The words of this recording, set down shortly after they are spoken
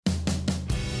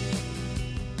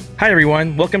Hi,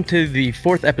 everyone. Welcome to the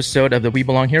fourth episode of the We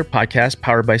Belong Here podcast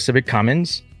powered by Civic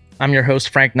Commons. I'm your host,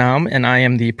 Frank Nam, and I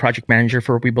am the project manager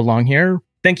for We Belong Here.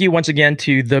 Thank you once again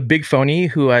to The Big Phony,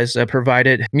 who has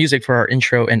provided music for our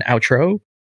intro and outro.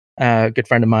 A good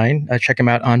friend of mine. Check him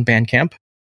out on Bandcamp.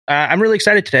 I'm really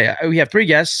excited today. We have three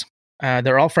guests.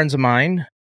 They're all friends of mine,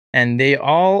 and they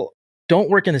all don't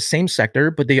work in the same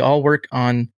sector, but they all work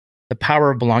on the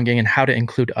power of belonging and how to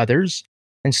include others.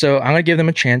 And so I'm going to give them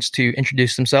a chance to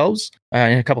introduce themselves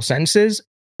in a couple sentences.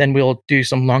 Then we'll do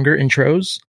some longer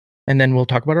intros, and then we'll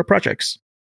talk about our projects.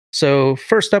 So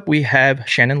first up, we have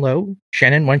Shannon Lowe.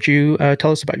 Shannon, why don't you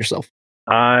tell us about yourself?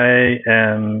 I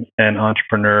am an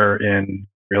entrepreneur in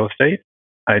real estate.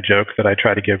 I joke that I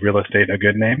try to give real estate a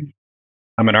good name.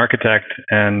 I'm an architect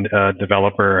and a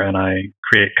developer, and I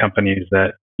create companies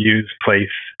that use place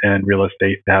and real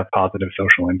estate to have positive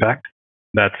social impact.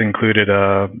 That's included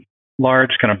a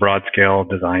large kind of broad scale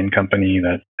design company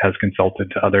that has consulted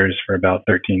to others for about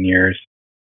 13 years.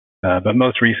 But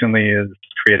most recently is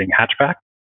creating Hatchback.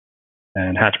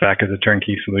 And Hatchback is a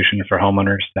turnkey solution for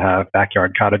homeowners to have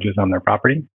backyard cottages on their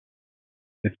property.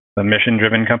 It's a mission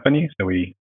driven company, so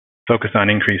we focus on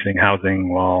increasing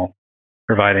housing while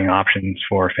providing options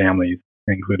for families,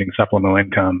 including supplemental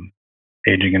income,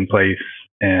 aging in place,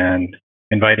 and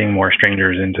inviting more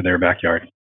strangers into their backyard.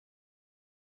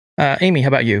 Amy, how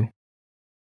about you?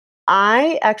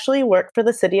 I actually work for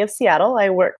the city of Seattle. I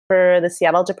work for the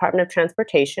Seattle Department of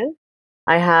Transportation.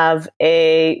 I have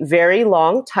a very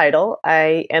long title.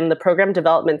 I am the program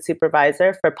development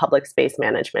supervisor for public space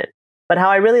management. But how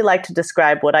I really like to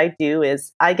describe what I do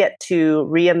is I get to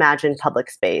reimagine public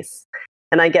space,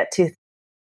 and I get to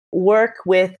work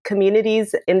with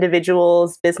communities,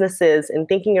 individuals, businesses in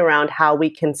thinking around how we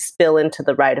can spill into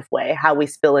the right of way, how we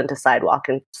spill into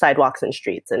sidewalks and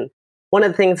streets. And one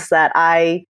of the things that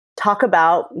I talk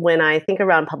about when I think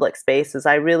around public space is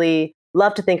I really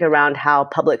love to think around how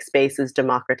public space is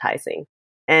democratizing.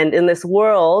 And in this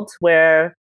world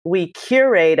where we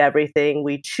curate everything,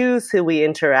 we choose who we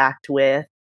interact with,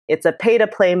 it's a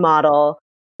pay-to-play model.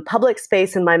 Public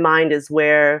space in my mind is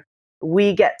where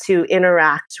we get to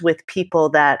interact with people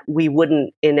that we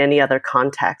wouldn't in any other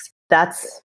context.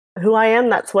 That's who I am.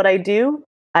 That's what I do.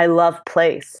 I love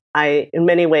place. I, in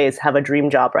many ways, have a dream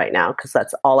job right now because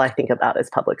that's all I think about is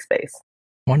public space.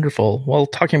 Wonderful. Well,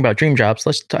 talking about dream jobs,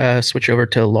 let's switch over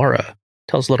to Laura.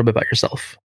 Tell us a little bit about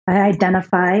yourself. I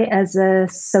identify as a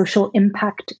social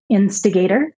impact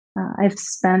instigator. I've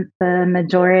spent the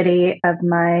majority of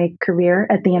my career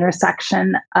at the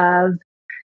intersection of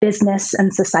business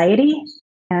and society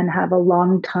and have a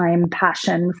long time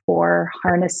passion for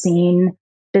harnessing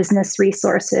business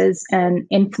resources and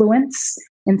influence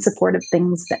in support of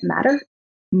things that matter.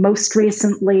 Most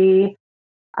recently,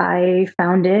 I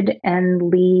founded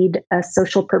and lead a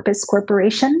social purpose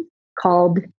corporation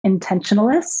called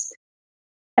Intentionalist.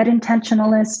 At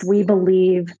Intentionalist, we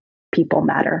believe people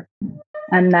matter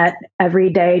and that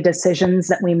everyday decisions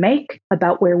that we make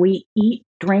about where we eat,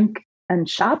 drink, and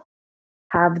shop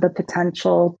have the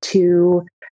potential to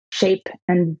shape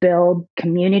and build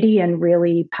community in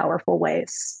really powerful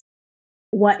ways.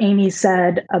 What Amy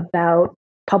said about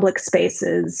public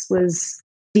spaces was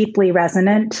deeply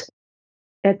resonant.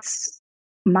 It's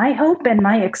my hope and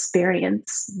my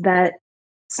experience that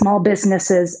small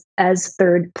businesses as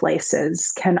third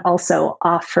places can also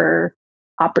offer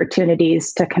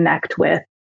opportunities to connect with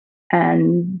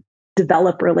and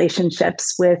develop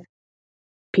relationships with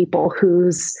people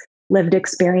whose lived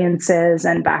experiences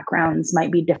and backgrounds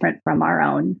might be different from our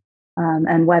own.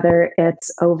 And whether it's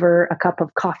over a cup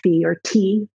of coffee or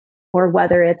tea, or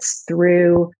whether it's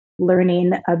through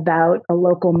learning about a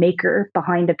local maker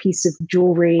behind a piece of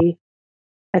jewelry,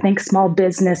 I think small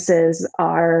businesses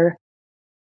are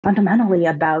fundamentally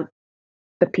about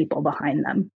the people behind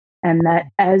them. And that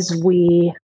as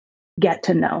we get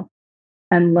to know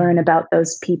and learn about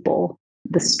those people,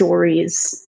 the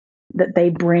stories that they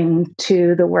bring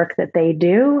to the work that they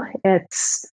do,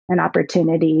 it's an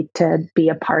opportunity to be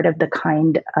a part of the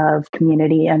kind of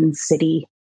community and city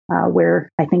where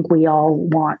I think we all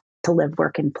want to live,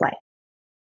 work, and play.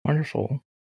 Wonderful.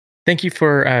 Thank you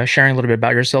for sharing a little bit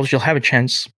about yourselves. You'll have a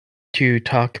chance to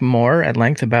talk more at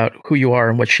length about who you are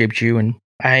and what shaped you. And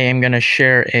I am going to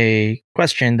share a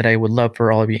question that I would love for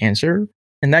all of you to answer.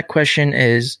 And that question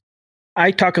is,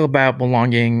 I talk about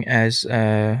belonging as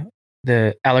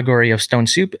the allegory of stone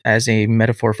soup as a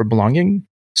metaphor for belonging.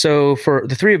 So for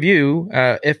the three of you,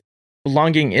 if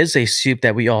belonging is a soup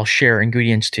that we all share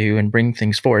ingredients to and bring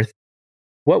things forth,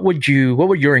 what would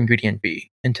your ingredient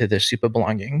be into the soup of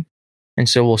belonging? And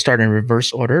so we'll start in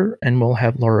reverse order and we'll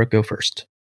have Laura go first.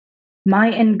 My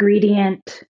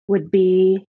ingredient would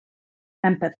be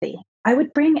empathy. I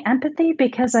would bring empathy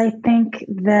because I think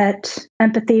that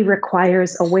empathy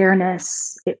requires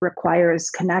awareness, it requires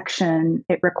connection,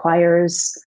 it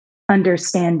requires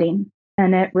understanding,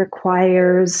 and it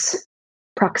requires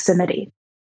proximity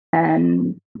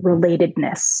and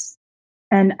relatedness.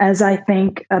 And as I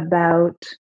think about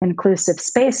inclusive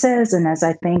spaces and as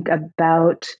I think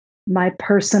about my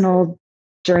personal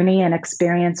journey and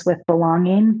experience with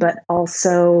belonging, but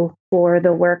also for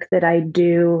the work that I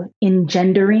do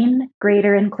engendering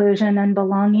greater inclusion and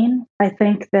belonging, I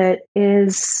think that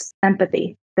is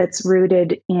empathy that's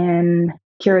rooted in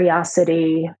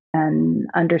curiosity and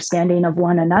understanding of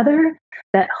one another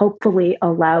that hopefully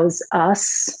allows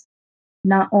us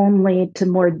not only to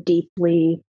more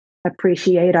deeply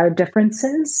appreciate our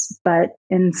differences, but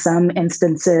in some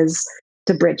instances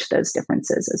to bridge those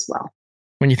differences as well.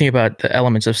 When you think about the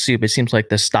elements of soup, it seems like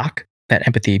the stock, that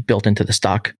empathy built into the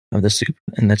stock of the soup.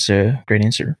 And that's a great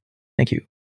answer. Thank you.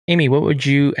 Amy, what would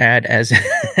you add as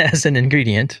as an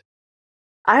ingredient?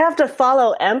 I have to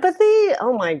follow empathy?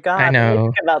 Oh my God. I know. Let me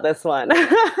think about this one.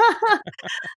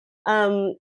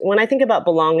 When I think about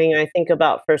belonging, I think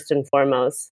about first and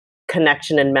foremost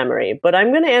connection and memory. But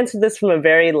I'm going to answer this from a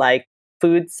very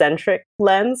food-centric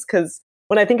lens, because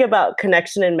when I think about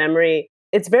connection and memory,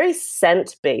 it's very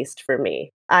scent-based for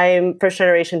me. I'm first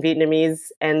generation Vietnamese,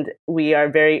 and we are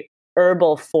very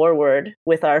herbal forward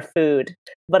with our food.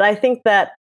 But I think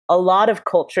that a lot of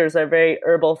cultures are very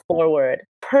herbal forward.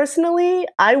 Personally,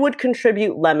 I would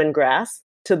contribute lemongrass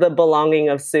to the belonging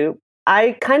of soup.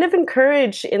 I kind of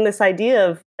encourage in this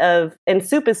idea of, and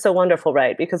soup is so wonderful,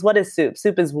 right? Because what is soup?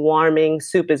 Soup is warming,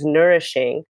 soup is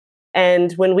nourishing.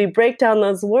 And when we break down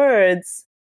those words,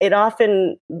 it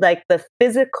often, the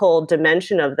physical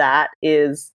dimension of that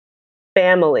is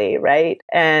family, right?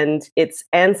 And it's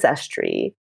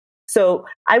ancestry. So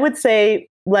I would say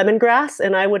lemongrass,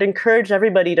 and I would encourage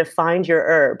everybody to find your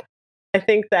herb. I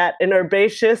think that an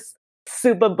herbaceous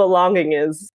soup of belonging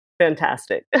is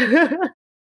fantastic.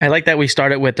 I like that we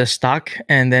started with the stock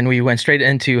and then we went straight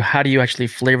into how do you actually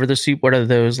flavor the soup? What are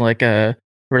those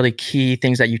really key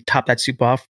things that you top that soup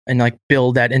off and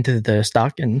build that into the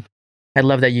stock? And I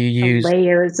love that you use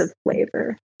layers of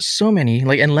flavor. So many,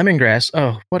 and lemongrass.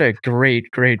 Oh, what a great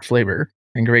flavor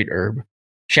and great herb.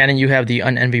 Shannon, you have the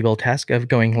unenviable task of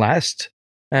going last.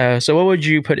 So what would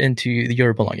you put into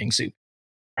your belonging soup?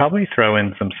 Probably throw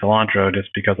in some cilantro just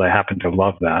because I happen to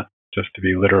love that, just to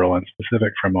be literal and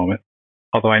specific for a moment.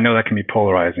 Although I know that can be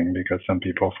polarizing because some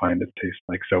people find it tastes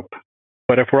like soap.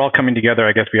 But if we're all coming together,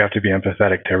 I guess we have to be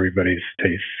empathetic to everybody's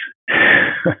tastes.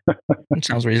 That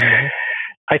sounds reasonable.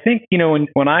 I think,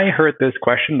 when I heard this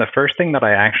question, the first thing that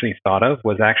I actually thought of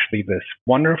was actually this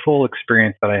wonderful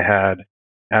experience that I had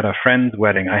at a friend's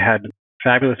wedding. I had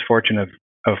fabulous fortune of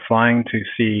flying to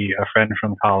see a friend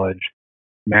from college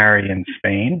marry in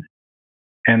Spain.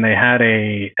 And they had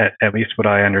at least what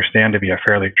I understand to be a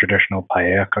fairly traditional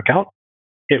paella cookout.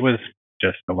 It was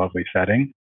just a lovely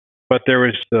setting. But there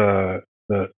was the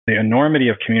enormity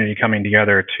of community coming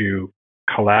together to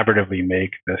collaboratively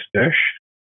make this dish.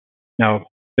 Now,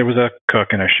 there was a cook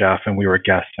and a chef, and we were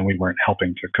guests, and we weren't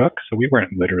helping to cook, so we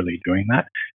weren't literally doing that.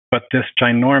 But this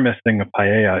ginormous thing of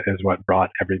paella is what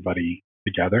brought everybody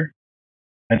together.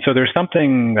 And so there's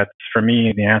something that's, for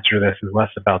me, the answer to this is less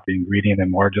about the ingredient and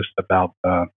more just about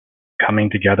coming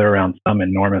together around some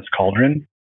enormous cauldron.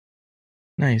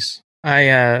 Nice.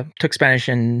 I took Spanish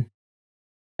in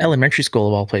elementary school,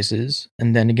 of all places,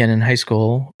 and then again in high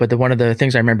school. But one of the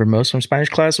things I remember most from Spanish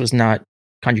class was not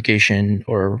conjugation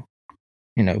or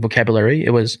vocabulary. It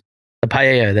was the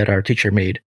paella that our teacher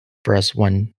made for us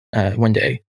one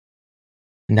day,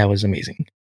 and that was amazing.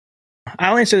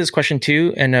 I'll answer this question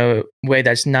too in a way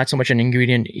that's not so much an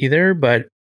ingredient either, but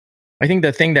I think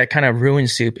the thing that kind of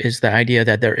ruins soup is the idea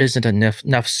that there isn't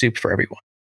enough soup for everyone.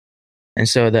 And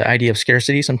so the idea of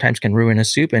scarcity sometimes can ruin a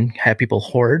soup and have people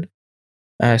hoard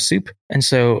soup, and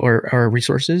so or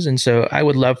resources. And so I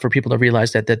would love for people to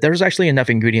realize that there's actually enough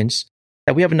ingredients,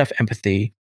 that we have enough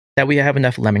empathy, that we have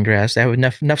enough lemongrass, that we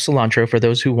have enough cilantro for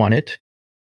those who want it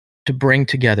to bring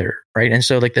together, right? And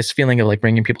so this feeling of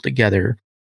bringing people together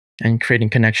and creating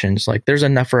connections, there's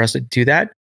enough for us to do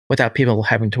that without people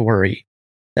having to worry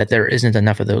that there isn't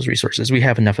enough of those resources. We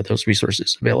have enough of those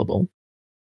resources available.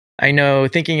 I know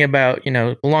thinking about,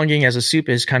 belonging as a soup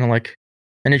is kind of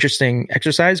an interesting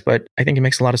exercise, but I think it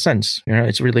makes a lot of sense.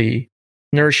 It's really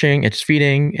nourishing, it's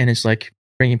feeding, and it's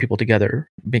bringing people together,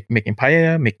 making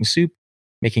paella, making soup,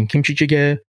 making kimchi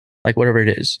jjigae, whatever it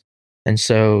is. And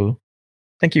so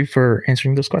thank you for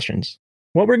answering those questions.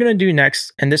 What we're going to do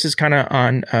next, and this is kind of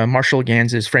on Marshall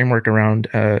Ganz's framework around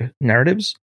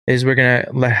narratives, is we're going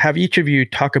to have each of you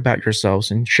talk about yourselves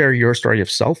and share your story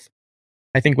of self.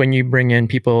 I think when you bring in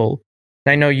people,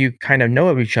 I know you kind of know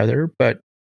of each other, but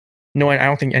I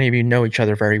don't think any of you know each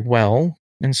other very well.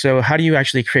 And so how do you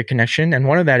actually create connection? And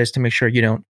one of that is to make sure you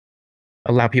don't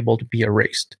allow people to be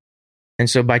erased. And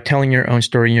so by telling your own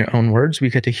story in your own words, we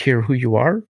get to hear who you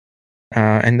are.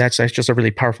 And that's just a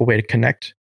really powerful way to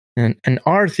connect. And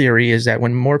our theory is that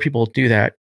when more people do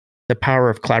that, the power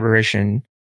of collaboration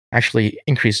actually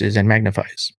increases and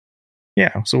magnifies.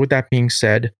 Yeah. So with that being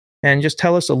said, and just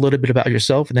tell us a little bit about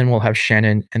yourself, and then we'll have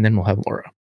Shannon, and then we'll have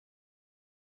Laura.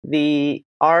 The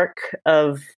arc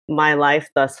of my life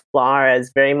thus far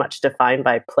is very much defined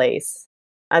by place.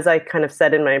 As I kind of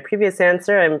said in my previous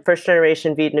answer, I'm first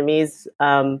generation Vietnamese.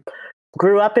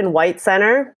 Grew up in White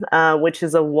Center, which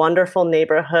is a wonderful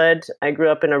neighborhood. I grew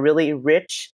up in a really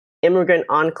rich immigrant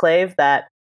enclave that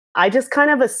I just kind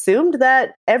of assumed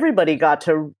that everybody got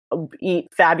to eat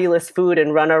fabulous food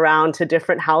and run around to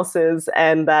different houses,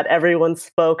 and that everyone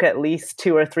spoke at least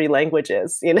 2 or 3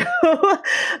 languages, you know?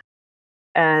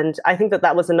 And I think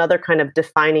that was another kind of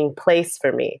defining place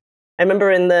for me. I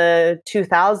remember in the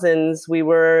 2000s, we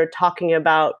were talking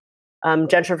about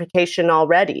gentrification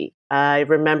already. I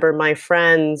remember my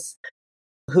friends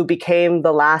who became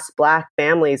the last Black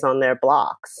families on their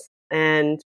blocks.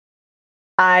 And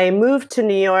I moved to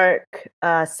New York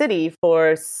City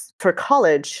for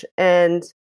college, and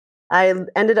I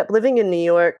ended up living in New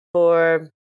York for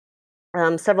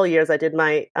several years. I did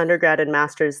my undergrad and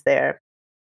master's there.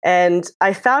 And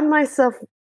I found myself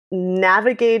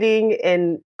navigating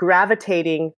and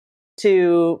gravitating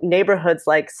to neighborhoods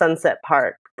like Sunset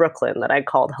Park, Brooklyn, that I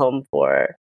called home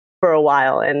for a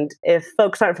while. And if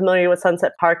folks aren't familiar with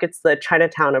Sunset Park, it's the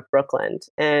Chinatown of Brooklyn.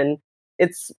 And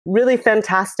it's really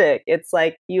fantastic. It's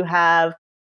like you have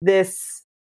this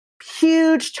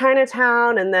huge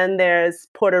Chinatown, and then there's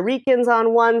Puerto Ricans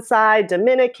on one side,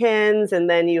 Dominicans, and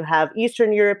then you have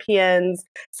Eastern Europeans.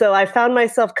 So I found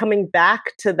myself coming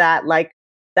back to that, like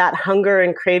that hunger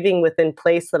and craving within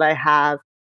place that I have.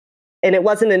 And it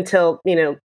wasn't until,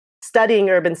 studying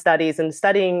urban studies and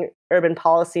studying urban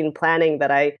policy and planning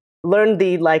that I learned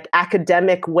the like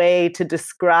academic way to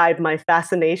describe my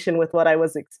fascination with what I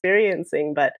was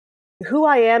experiencing. But who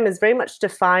I am is very much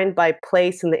defined by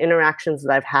place and the interactions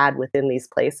that I've had within these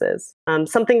places.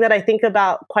 Something that I think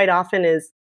about quite often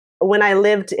is when I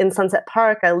lived in Sunset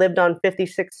Park, I lived on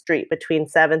 56th Street between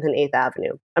 7th and 8th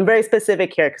Avenue. I'm very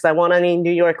specific here because I want any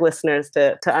New York listeners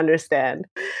to understand.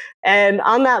 And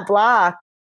on that block,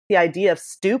 the idea of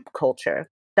stoop culture,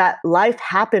 that life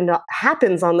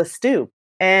happens on the stoop.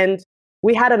 And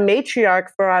we had a matriarch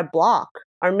for our block.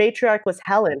 Our matriarch was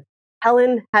Helen.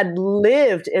 Helen had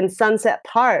lived in Sunset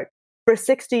Park for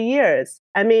 60 years.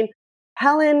 I mean,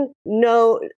 Helen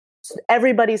knows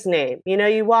everybody's name.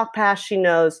 You walk past, she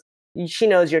knows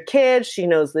your kids, she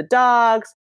knows the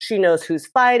dogs, she knows who's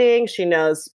fighting, she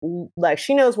knows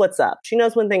what's up. She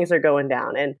knows when things are going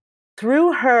down. And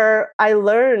through her, I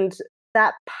learned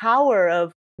that power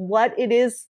of what it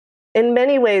is. In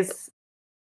many ways,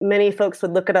 many folks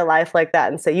would look at a life like that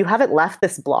and say, you haven't left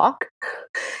this block.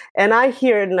 And I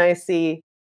hear it and I see,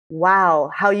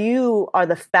 wow, how you are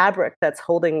the fabric that's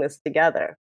holding this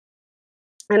together.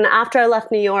 And after I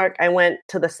left New York, I went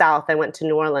to the South. I went to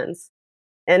New Orleans.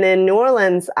 And in New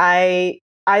Orleans, I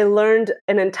learned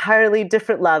an entirely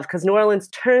different love, because New Orleans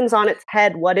turns on its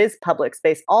head what is public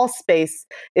space. All space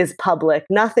is public.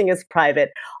 Nothing is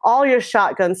private. All your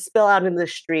shotguns spill out into the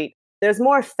street. There's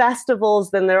more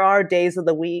festivals than there are days of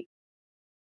the week.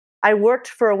 I worked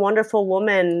for a wonderful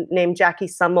woman named Jackie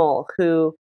Summel,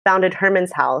 who founded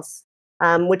Herman's House,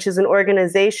 which is an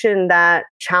organization that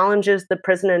challenges the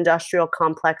prison industrial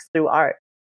complex through art.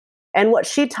 And what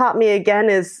she taught me again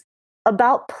is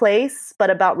about place, but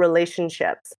about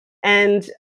relationships. And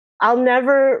I'll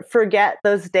never forget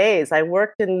those days. I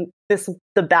worked in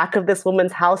the back of this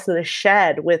woman's house in a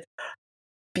shed with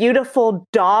beautiful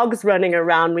dogs running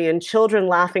around me and children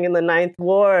laughing in the Ninth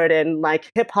Ward and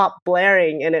like hip hop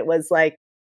blaring. And it was like,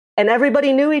 and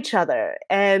everybody knew each other.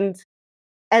 And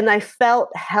I felt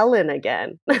Helen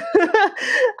again.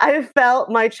 I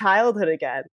felt my childhood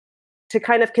again. To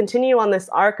kind of continue on this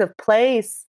arc of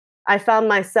place, I found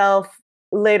myself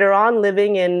later on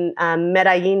living in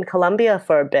Medellin, Colombia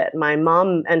for a bit. My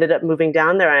mom ended up moving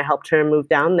down there. I helped her move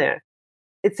down there.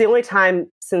 It's the only time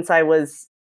since I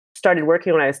started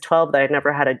working when I was 12 that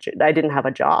I didn't have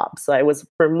a job. So I was,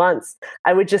 for months,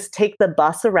 I would just take the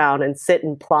bus around and sit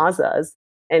in plazas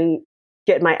and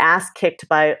get my ass kicked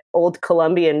by old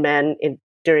Colombian men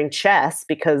during chess,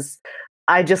 because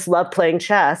I just love playing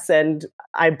chess. And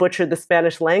I butchered the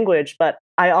Spanish language, but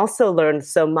I also learned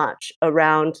so much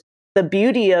around the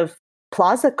beauty of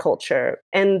plaza culture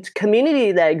and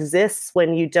community that exists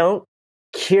when you don't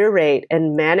curate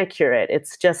and manicure it.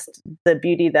 It's just the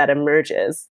beauty that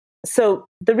emerges. So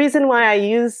the reason why I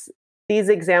use these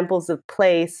examples of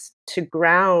place to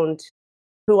ground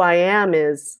who I am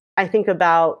is I think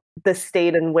about the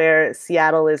state and where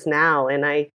Seattle is now.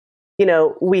 And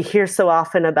we hear so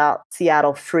often about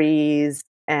Seattle freeze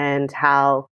and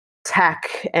how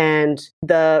tech and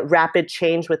the rapid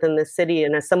change within the city.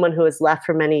 And as someone who has left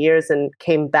for many years and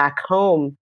came back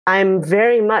home, I'm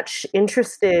very much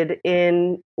interested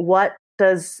in what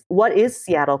is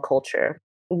Seattle culture?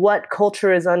 What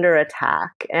culture is under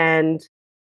attack? And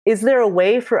is there a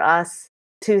way for us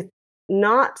to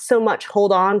not so much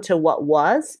hold on to what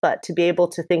was, but to be able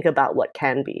to think about what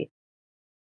can be?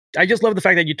 I just love the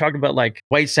fact that you talked about like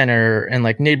White Center and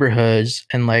like neighborhoods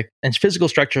and physical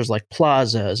structures like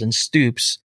plazas and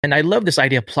stoops. And I love this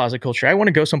idea of plaza culture. I want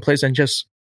to go someplace and just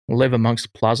live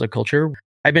amongst plaza culture.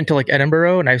 I've been to like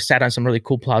Edinburgh and I've sat on some really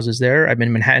cool plazas there. I've been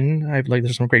in Manhattan.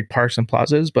 There's some great parks and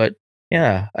plazas, but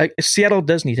yeah, Seattle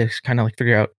does need to kind of like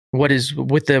figure out what is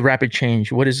with the rapid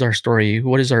change. What is our story?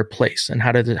 What is our place? And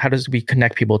how does we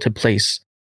connect people to place,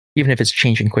 even if it's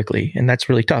changing quickly? And that's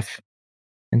really tough.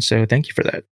 And so thank you for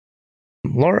that.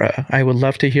 Laura, I would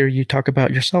love to hear you talk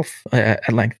about yourself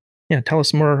at length. Yeah, tell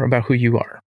us more about who you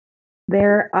are.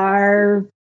 There are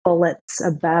bullets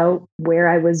about where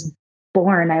I was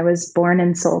born. I was born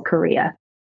in Seoul, Korea.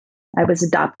 I was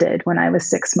adopted when I was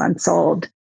 6 months old.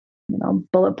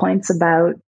 Bullet points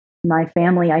about my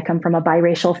family. I come from a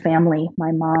biracial family.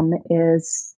 My mom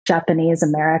is Japanese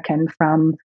American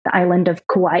from the island of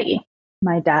Kauai.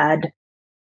 My dad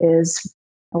is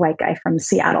a white guy from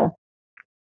Seattle.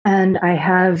 And I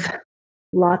have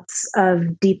lots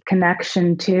of deep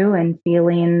connection to and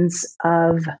feelings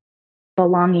of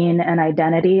belonging and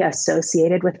identity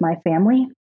associated with my family,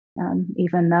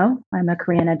 even though I'm a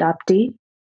Korean adoptee.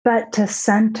 But to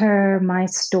center my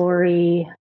story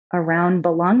around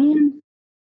belonging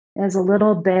is a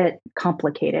little bit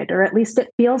complicated, or at least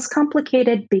it feels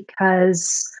complicated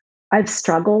because I've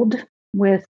struggled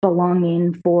with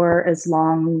belonging for as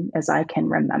long as I can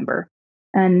remember.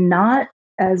 And not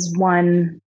as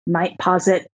one might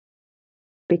posit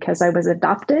because I was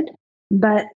adopted,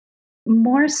 but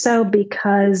more so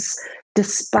because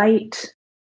despite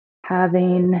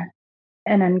having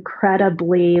an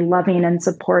incredibly loving and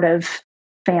supportive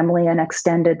family and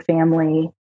extended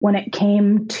family, when it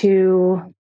came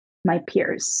to my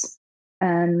peers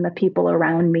and the people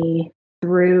around me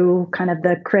through kind of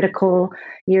the critical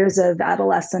years of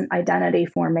adolescent identity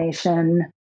formation,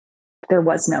 there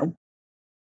was no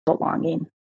belonging.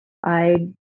 I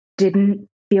didn't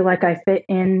feel like I fit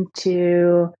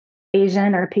into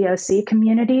Asian or POC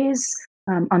communities,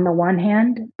 on the one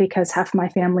hand, because half my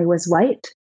family was white,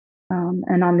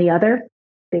 and on the other,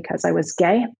 because I was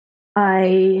gay.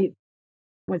 I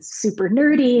was super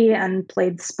nerdy and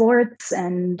played sports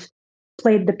and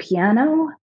played the piano,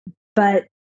 but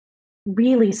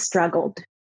really struggled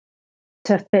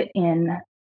to fit in.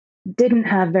 Didn't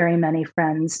have very many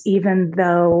friends, even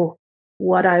though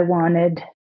what I wanted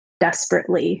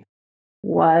desperately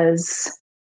was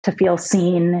to feel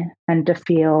seen and to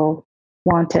feel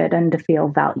wanted and to feel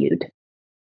valued.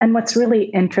 And what's really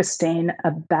interesting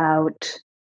about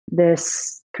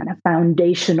this kind of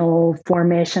foundational,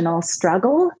 formational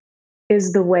struggle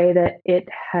is the way that it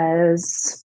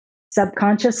has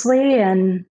subconsciously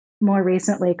and more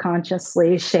recently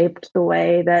consciously shaped the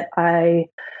way that I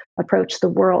approach the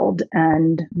world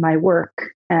and my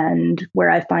work and where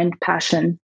I find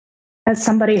passion. As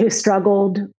somebody who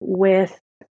struggled with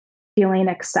feeling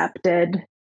accepted,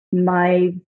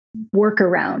 my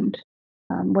workaround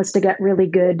was to get really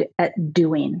good at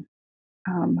doing.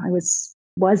 I was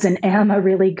and am a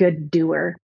really good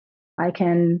doer. I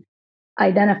can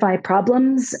identify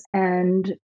problems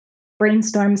and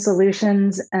brainstorm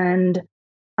solutions, and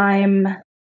I'm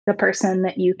the person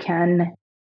that you can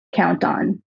count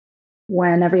on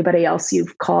when everybody else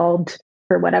you've called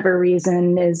for whatever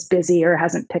reason is busy or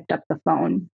hasn't picked up the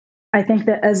phone. I think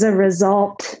that as a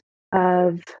result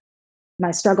of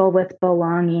my struggle with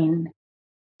belonging,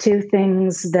 two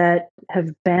things that have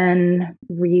been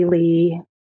really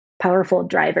powerful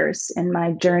drivers in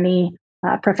my journey,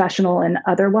 professional and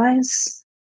otherwise,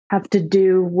 have to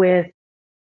do with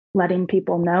letting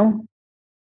people know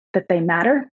that they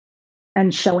matter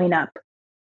and showing up.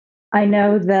 I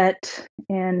know that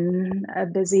in a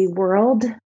busy world,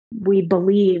 we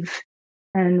believe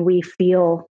and we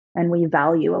feel and we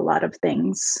value a lot of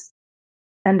things.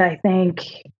 And I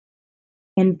think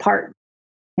in part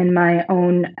in my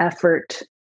own effort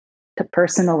to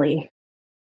personally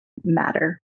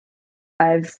matter.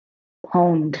 I've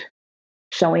honed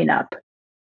showing up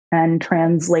and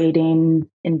translating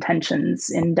intentions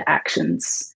into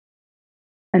actions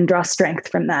and draw strength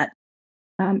from that.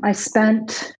 I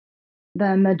spent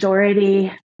the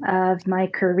majority of my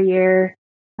career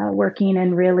working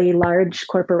in really large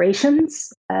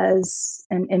corporations as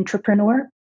an entrepreneur.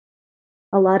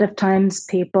 A lot of times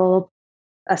people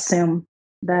assume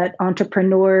that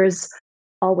entrepreneurs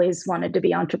always wanted to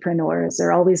be entrepreneurs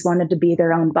or always wanted to be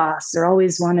their own boss or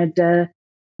always wanted to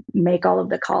make all of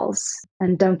the calls.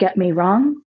 And don't get me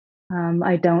wrong,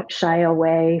 I don't shy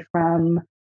away from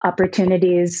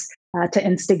opportunities to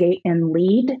instigate and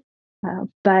lead,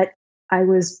 but I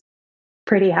was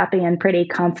pretty happy and pretty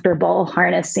comfortable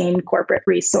harnessing corporate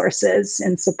resources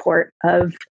in support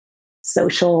of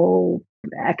social,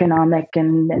 economic,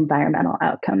 and environmental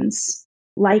outcomes.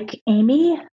 Like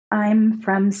Amy, I'm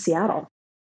from Seattle.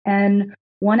 And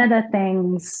one of the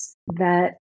things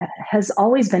that has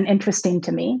always been interesting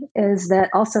to me is that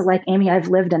also, like Amy, I've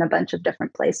lived in a bunch of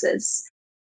different places.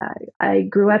 I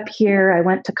grew up here. I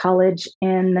went to college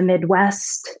in the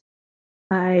Midwest.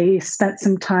 I spent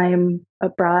some time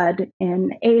abroad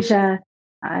in Asia.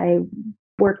 I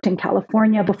worked in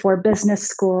California before business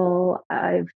school.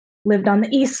 I've lived on the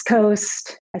East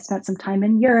Coast. I spent some time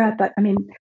in Europe. I mean,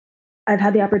 I've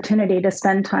had the opportunity to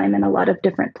spend time in a lot of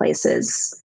different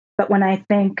places. But when I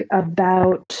think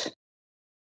about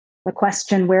the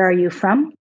question, where are you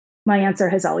from? My answer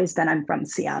has always been, I'm from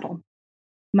Seattle.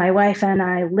 My wife and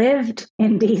I lived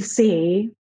in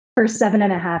DC for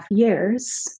 7.5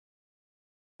 years.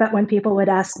 But when people would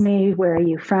ask me, where are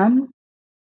you from?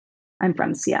 I'm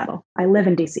from Seattle. I live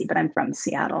in DC, but I'm from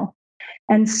Seattle.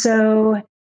 And so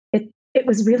it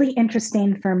was really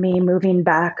interesting for me moving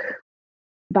back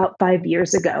about 5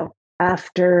 years ago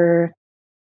after,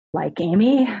 like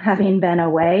Amy, having been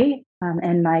away,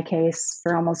 in my case,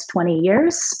 for almost 20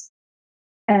 years,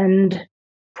 and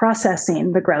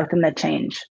processing the growth and the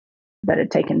change that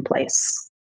had taken place.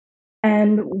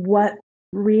 And what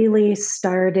really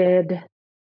started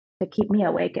to keep me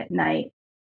awake at night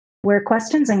were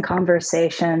questions and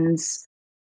conversations,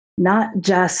 not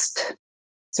just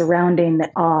surrounding the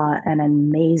awe and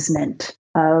amazement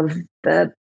of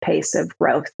the pace of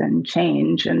growth and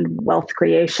change and wealth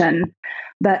creation,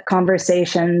 but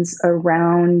conversations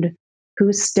around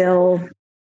who still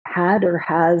had or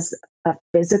has a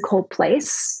physical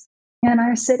place in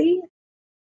our city.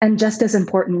 And just as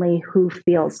importantly, who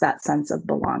feels that sense of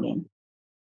belonging.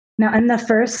 Now, I'm the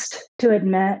first to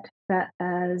admit that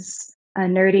as a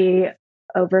nerdy,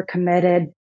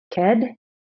 overcommitted kid,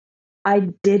 I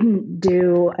didn't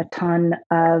do a ton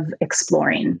of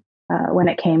exploring when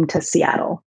it came to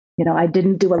Seattle. You know, I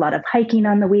didn't do a lot of hiking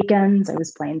on the weekends. I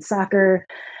was playing soccer.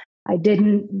 I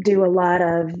didn't do a lot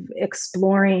of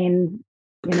exploring,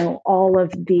 you know, all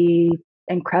of the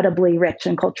incredibly rich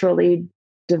and culturally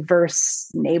diverse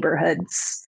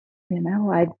neighborhoods. You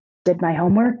know, I did my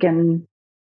homework and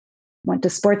went to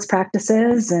sports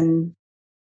practices and,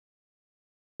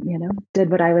 you know,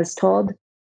 did what I was told.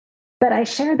 But I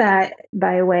share that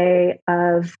by way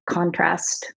of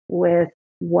contrast with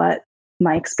what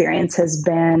my experience has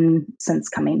been since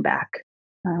coming back,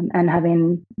 and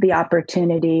having the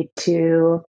opportunity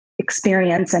to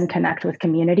experience and connect with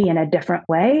community in a different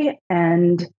way.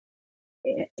 And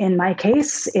in my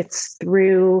case, it's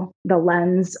through the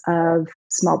lens of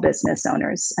small business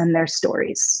owners and their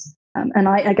stories. And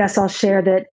I guess I'll share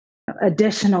that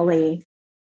additionally,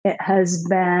 it has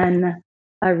been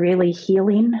a really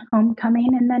healing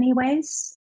homecoming in many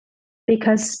ways,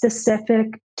 because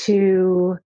specific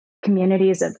to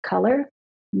communities of color,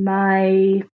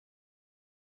 my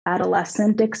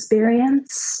adolescent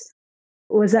experience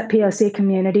was that POC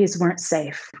communities weren't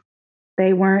safe.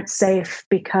 They weren't safe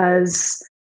because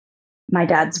my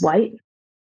dad's white.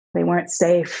 They weren't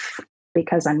safe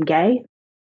because I'm gay.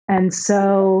 And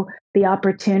so the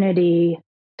opportunity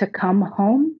to come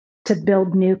home, to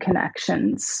build new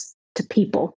connections to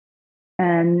people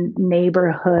and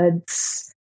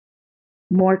neighborhoods,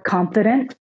 more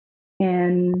confident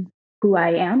in who I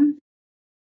am,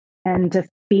 and to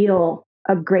feel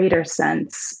a greater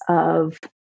sense of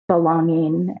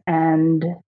belonging and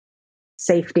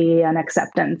safety and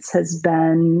acceptance has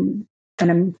been an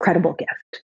incredible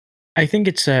gift. I think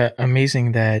it's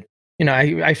amazing that, you know,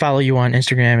 I follow you on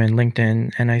Instagram and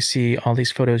LinkedIn, and I see all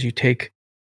these photos you take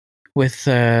with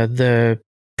the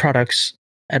products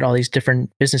at all these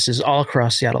different businesses all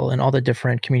across Seattle and all the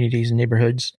different communities and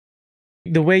neighborhoods.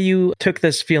 The way you took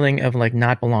this feeling of like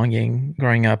not belonging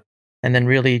growing up and then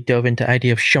really dove into the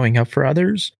idea of showing up for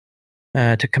others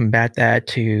to combat that,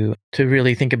 to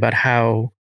really think about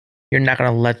how you're not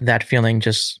going to let that feeling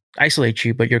just isolate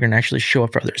you, but you're going to actually show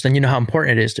up for others. And you know how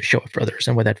important it is to show up for others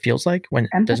and what that feels like when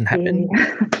it doesn't happen.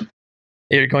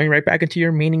 You're going right back into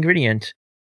your main ingredient.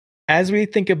 As we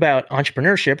think about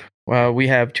entrepreneurship, we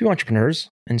have two entrepreneurs.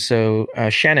 And so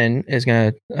Shannon is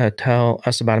going to tell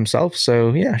us about himself.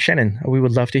 So yeah, Shannon, we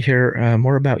would love to hear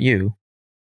more about you.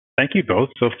 Thank you both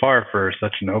so far for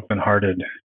such an open-hearted,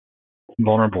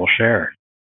 vulnerable share.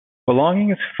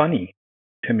 Belonging is funny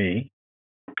to me,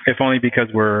 if only because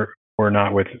we're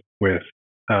not with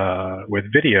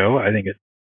video. I think it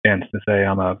stands to say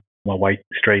I'm a white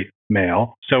straight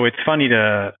male. So it's funny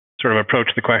to sort of approach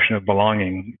the question of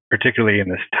belonging, particularly in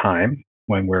this time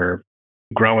when we're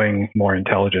growing more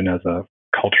intelligent as a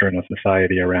culture and a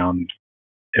society around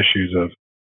issues of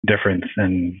difference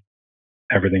and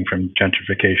everything from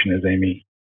gentrification, as Amy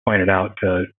pointed out,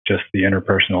 to just the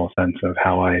interpersonal sense of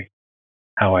how I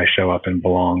show up and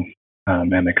belong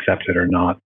and accepted or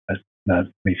not,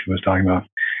 that Lisa was talking about.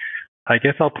 I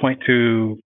guess I'll point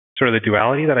to sort of the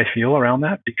duality that I feel around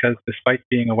that, because despite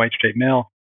being a white straight male,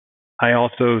 I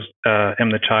also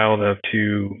am the child of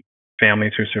two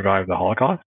families who survived the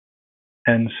Holocaust.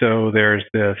 And so there's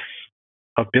this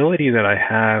ability that I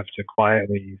have to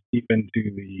quietly seep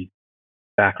into the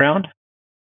background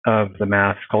of the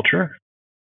mass culture,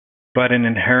 but an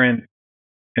inherent,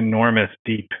 enormous,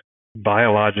 deep,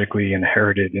 biologically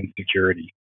inherited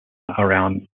insecurity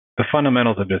around the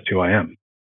fundamentals of just who I am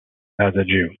as a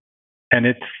Jew. And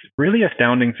it's really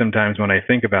astounding sometimes when I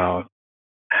think about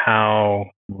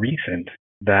how recent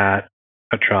that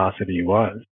atrocity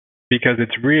was, because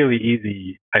it's really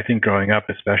easy, I think, growing up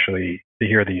especially, to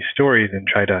hear these stories and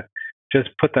try to just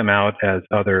put them out as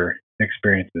other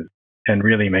experiences and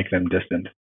really make them distant.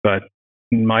 But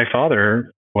my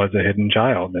father was a hidden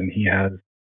child, and he has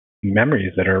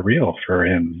memories that are real for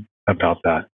him about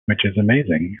that, which is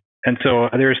amazing. And so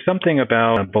there's something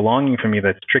about belonging for me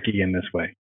that's tricky in this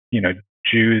way. You know,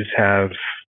 Jews have,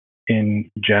 in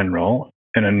general,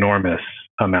 an enormous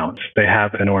amount. They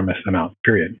have enormous amount,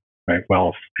 period, right?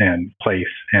 Wealth and place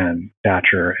and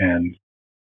stature and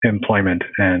employment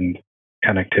and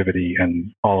connectivity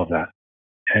and all of that.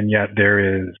 And yet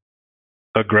there is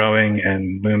a growing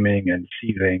and looming and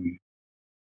seething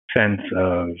sense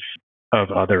of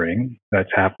othering that's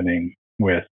happening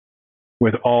with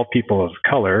all people of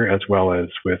color, as well as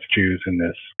with Jews in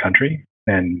this country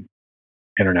and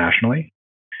internationally.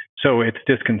 So it's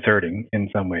disconcerting in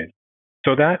some ways.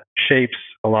 So that shapes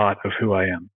a lot of who I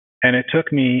am. And it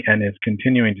took me, and is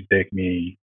continuing to take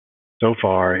me so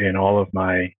far in all of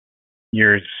my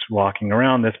years walking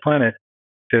around this planet,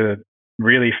 to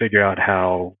really figure out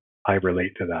how I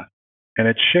relate to that. And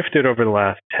it's shifted over the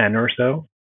last 10 or so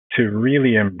to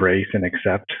really embrace and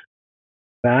accept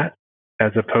that,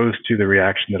 as opposed to the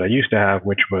reaction that I used to have,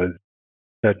 which was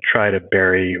to try to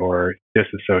bury or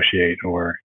disassociate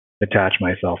or detach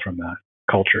myself from that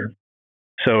culture.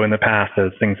 So in the past,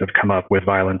 as things have come up with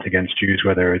violence against Jews,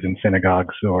 whether it's in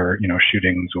synagogues or,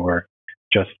 shootings or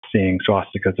just seeing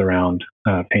swastikas around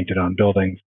painted on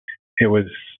buildings, it was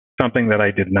something that I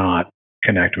did not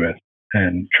connect with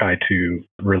and try to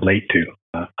relate to.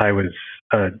 I was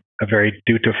a very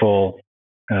dutiful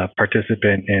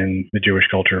participant in the Jewish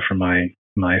culture for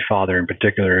my father in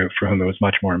particular, for whom it was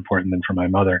much more important than for my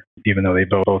mother, even though they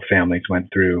both families went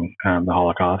through the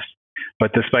Holocaust.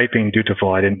 But despite being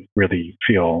dutiful, I didn't really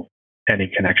feel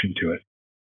any connection to it.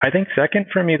 I think second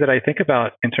for me that I think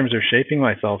about in terms of shaping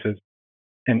myself is,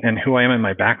 and who I am in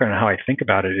my background and how I think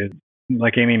about it is,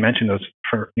 like Amy mentioned, those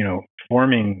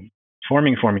forming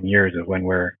years of when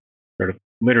we're sort of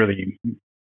literally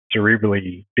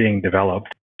cerebrally being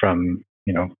developed from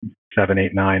 7,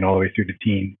 8, 9 all the way through to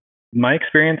teen. My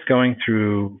experience going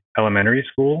through elementary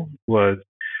school was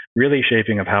really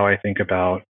shaping of how I think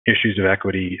about issues of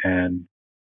equity and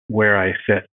where I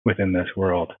sit within this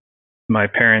world. My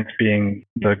parents, being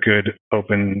the good,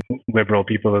 open, liberal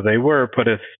people that they were, put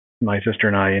us, my sister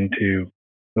and I, into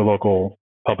the local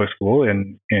public school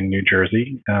in New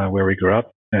Jersey, where we grew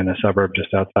up, in a suburb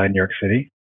just outside New York City.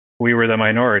 We were the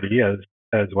minority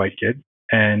as white kids,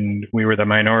 and we were the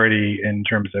minority in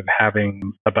terms of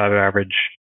having above average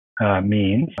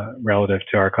means relative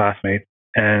to our classmates.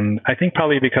 And I think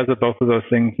probably because of both of those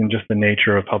things and just the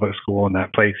nature of public school in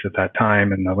that place at that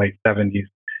time in the late 70s,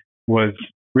 was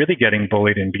really getting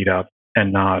bullied and beat up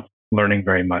and not learning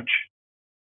very much,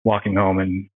 walking home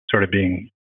and sort of being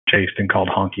chased and called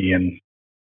honky and,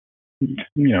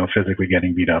 physically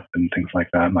getting beat up and things like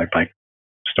that. My bike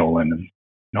stolen and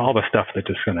all the stuff that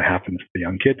just kind of happens to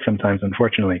young kids sometimes,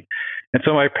 unfortunately. And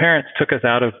so my parents took us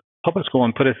out of public school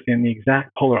and put us in the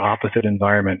exact polar opposite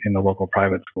environment in the local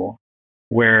private school,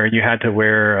 where you had to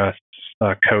wear a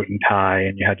coat and tie,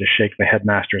 and you had to shake the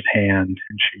headmaster's hand,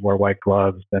 and she wore white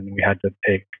gloves, and we had to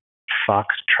take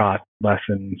foxtrot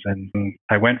lessons. And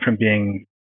I went from being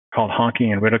called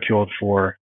honky and ridiculed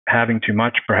for having too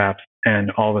much, perhaps,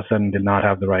 and all of a sudden did not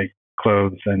have the right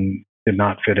clothes and did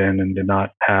not fit in and did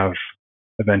not have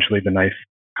eventually the nice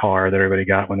car that everybody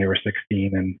got when they were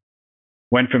 16, and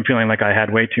went from feeling like I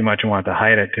had way too much and wanted to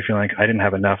hide it to feeling like I didn't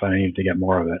have enough and I needed to get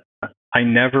more of it. I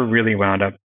never really wound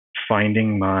up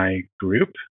finding my group.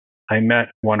 I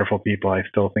met wonderful people. I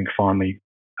still think fondly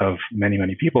of many,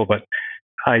 many people, but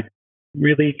I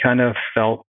really kind of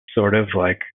felt sort of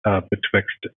like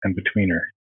betwixt and betweener.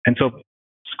 And so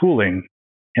schooling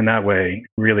in that way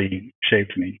really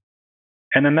shaped me.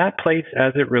 And then that place,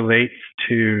 as it relates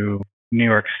to New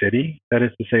York City, that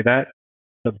is to say, that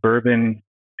suburban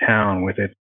town with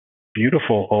its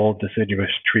beautiful old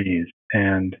deciduous trees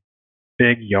and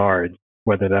big yards,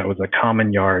 whether that was a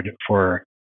common yard for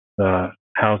the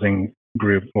housing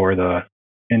group or the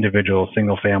individual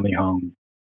single family home.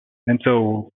 And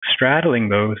so straddling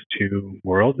those two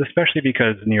worlds, especially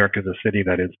because New York is a city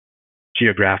that is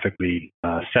geographically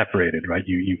separated, right?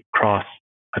 You cross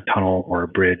a tunnel or a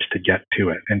bridge to get to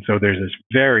it. And so there's this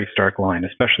very stark line,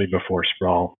 especially before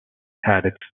sprawl had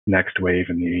its next wave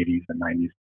in the 80s and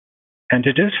 90s. And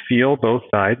to just feel both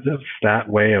sides of that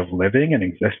way of living and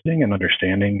existing and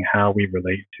understanding how we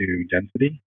relate to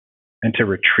density, and to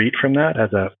retreat from that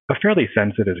as a fairly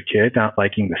sensitive kid, not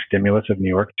liking the stimulus of New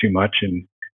York too much and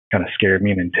kind of scared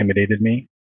me and intimidated me,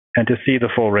 and to see the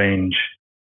full range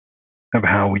of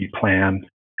how we plan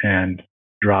and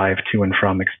drive to and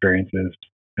from experiences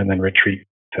and then retreat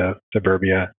to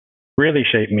suburbia really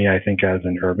shaped me, I think, as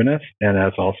an urbanist and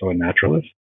as also a naturalist,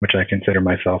 which I consider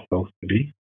myself both to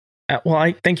be. Well,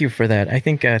 I thank you for that. I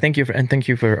think thank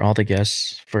you for all the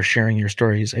guests for sharing your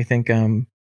stories. I think a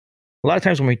lot of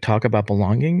times when we talk about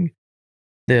belonging,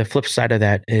 the flip side of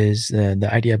that is the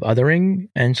idea of othering,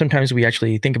 and sometimes we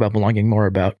actually think about belonging more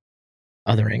about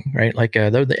othering, right? Like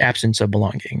the absence of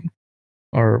belonging,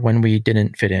 or when we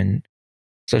didn't fit in.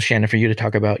 So, Shannon, for you to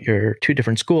talk about your two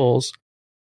different schools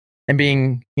and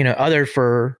being, othered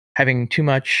for having too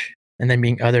much, and then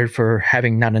being othered for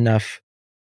having not enough.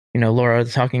 Laura,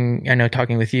 talking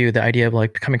with you, the idea of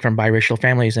like coming from biracial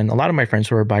families, and a lot of my friends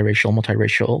who are biracial,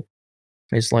 multiracial,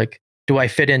 is like, do I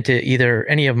fit into either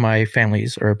any of my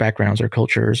families or backgrounds or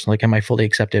cultures? Like, am I fully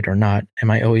accepted or not? Am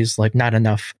I always like not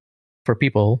enough for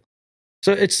people?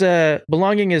 So it's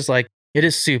belonging is like, it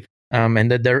is soup. And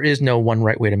that there is no one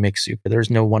right way to make soup. There's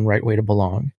no one right way to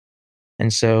belong.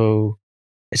 And so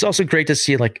it's also great to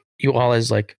see like you all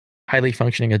as like highly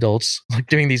functioning adults, like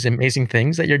doing these amazing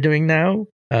things that you're doing now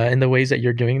in the ways that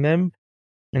you're doing them.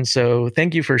 And so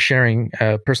thank you for sharing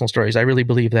personal stories. I really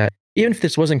believe that even if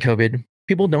this wasn't COVID,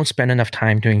 people don't spend enough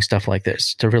time doing stuff like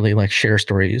this to really like share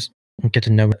stories and get to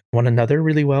know one another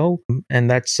really well.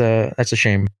 And that's a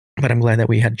shame, but I'm glad that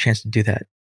we had a chance to do that.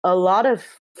 A lot of,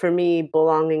 for me,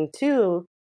 belonging too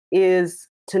is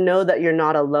to know that you're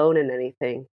not alone in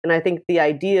anything. And I think the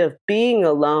idea of being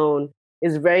alone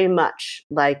is very much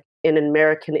like an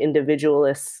American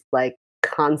individualist like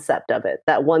concept of it,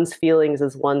 that one's feelings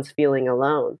is one's feeling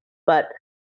alone. But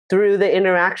through the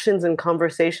interactions and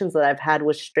conversations that I've had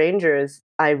with strangers,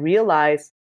 I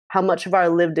realize how much of our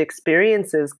lived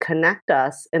experiences connect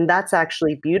us. And that's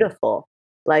actually beautiful.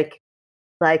 Like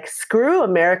screw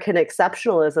American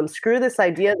exceptionalism, screw this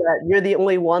idea that you're the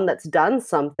only one that's done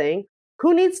something.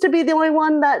 Who needs to be the only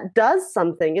one that does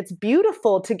something? It's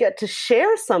beautiful to get to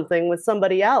share something with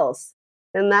somebody else.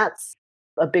 And that's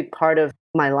a big part of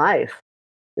my life,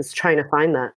 is trying to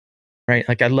find that. Right.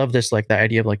 Like I love this, like the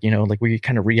idea of like, like we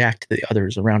kind of react to the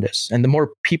others around us. And the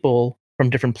more people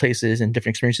from different places and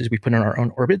different experiences we put in our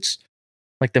own orbits,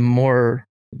 like the more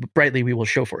brightly we will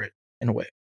show for it in a way.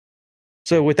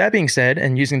 So with that being said,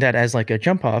 and using that as like a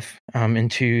jump off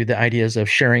into the ideas of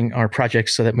sharing our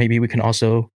projects so that maybe we can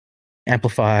also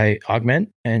amplify, augment,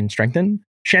 and strengthen.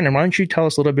 Shannon, why don't you tell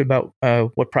us a little bit about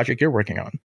what project you're working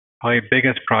on? My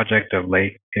biggest project of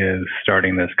late is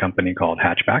starting this company called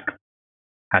Hatchback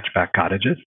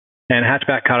Cottages. And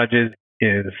Hatchback Cottages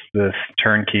is this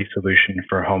turnkey solution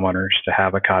for homeowners to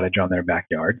have a cottage on their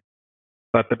backyard.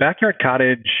 But the backyard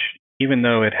cottage, even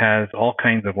though it has all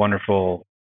kinds of wonderful,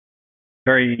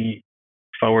 very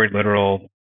forward, literal,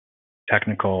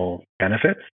 technical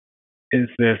benefits, is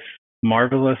this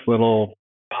marvelous little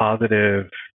positive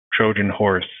Trojan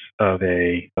horse of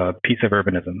a piece of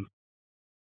urbanism.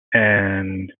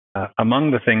 And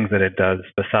among the things that it does,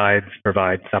 besides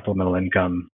provide supplemental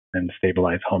income and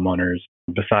stabilize homeowners,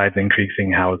 besides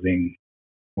increasing housing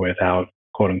without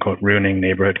quote unquote ruining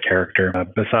neighborhood character,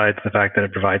 besides the fact that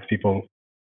it provides people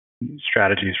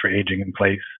strategies for aging in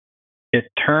place. It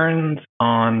turns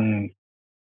on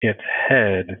its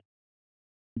head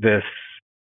this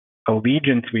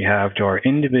allegiance we have to our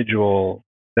individual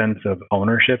sense of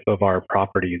ownership of our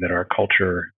property that our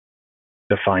culture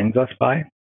defines us by,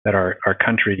 that our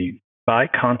country, by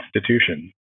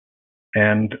constitution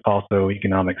and also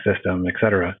economic system, et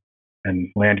cetera, and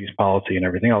land use policy and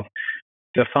everything else,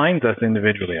 defines us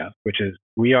individually as, which is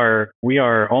we are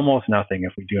almost nothing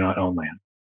if we do not own land.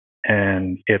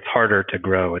 And it's harder to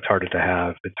grow, it's harder to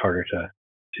have, it's harder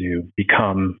to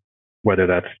become, whether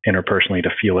that's interpersonally to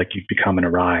feel like you've become and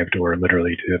arrived, or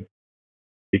literally to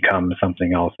become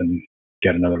something else and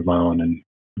get another loan and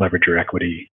leverage your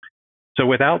equity. So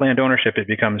without land ownership, it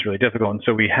becomes really difficult. And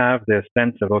so we have this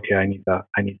sense of, okay, I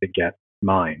need to get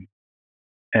mine.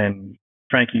 And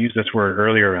Frank, you used this word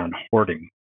earlier around hoarding.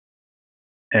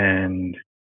 And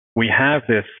we have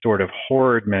this sort of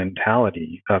hoard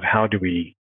mentality of how do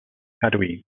we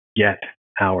get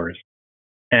ours?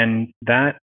 And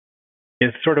that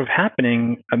is sort of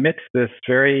happening amidst this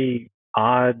very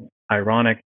odd,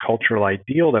 ironic cultural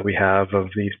ideal that we have of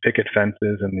these picket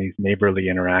fences and these neighborly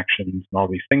interactions and all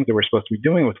these things that we're supposed to be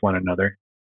doing with one another,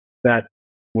 that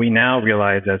we now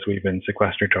realize as we've been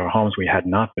sequestered to our homes, we had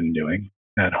not been doing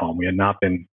at home. We had not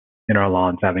been in our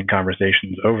lawns having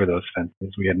conversations over those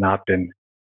fences. We had not been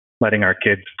letting our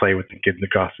kids play with the kids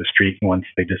across the street once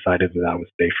they decided that was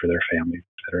safe for their families,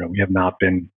 et cetera. We have not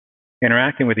been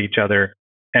interacting with each other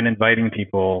and inviting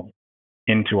people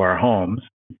into our homes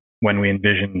when we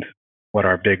envisioned what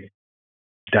our big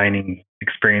dining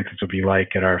experiences would be like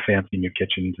at our fancy new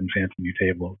kitchens and fancy new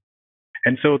tables.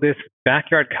 And so this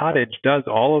backyard cottage does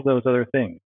all of those other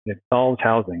things. It solves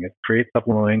housing, it creates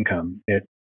supplemental income, it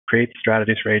creates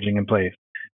strategies for aging in place.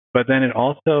 But then it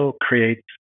also creates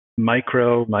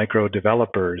micro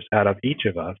developers out of each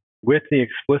of us with the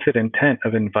explicit intent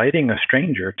of inviting a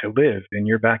stranger to live in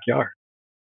your backyard.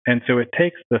 And so it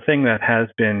takes the thing that has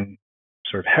been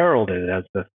sort of heralded as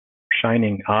the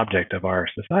shining object of our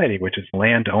society, which is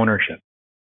land ownership.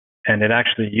 And it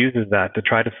actually uses that to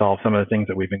try to solve some of the things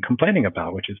that we've been complaining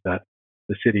about, which is that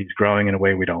the city's growing in a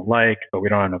way we don't like, but we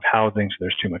don't have enough housing, so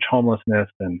there's too much homelessness.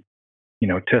 And,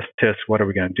 tisk, what are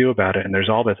we going to do about it? And there's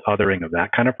all this othering of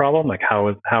that kind of problem, like how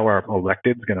are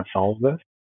electeds going to solve this?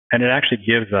 And it actually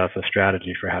gives us a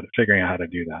strategy for figuring out how to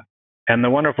do that. And the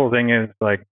wonderful thing is,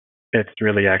 like, it's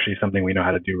really actually something we know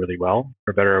how to do really well.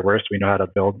 For better or worse, we know how to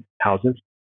build houses.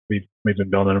 We've been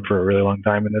building them for a really long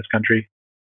time in this country.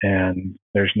 And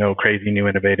there's no crazy new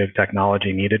innovative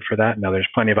technology needed for that. Now, there's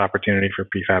plenty of opportunity for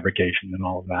prefabrication and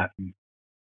all of that, and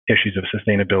issues of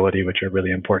sustainability, which are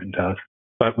really important to us.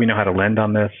 But we know how to lend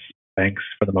on this. Banks,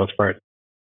 for the most part,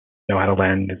 know how to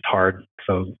lend. It's hard,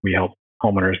 so we help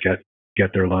homeowners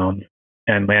get their loans.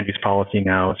 And land use policy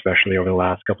now, especially over the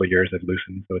last couple of years, has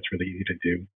loosened, so it's really easy to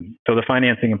do. So the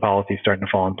financing and policy is starting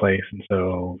to fall in place. And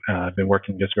so I've been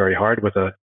working just very hard with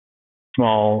a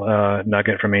small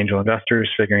nugget from angel investors,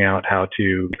 figuring out how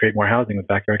to create more housing with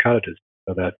backyard cottages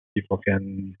so that people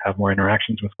can have more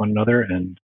interactions with one another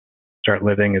and start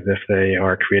living as if they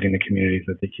are creating the communities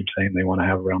that they keep saying they want to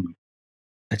have around them.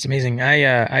 That's amazing.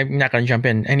 I'm not going to jump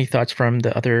in. Any thoughts from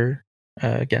the other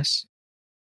guests?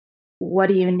 What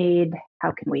do you need?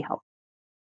 How can we help?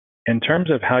 In terms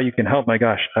of how you can help, my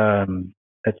gosh,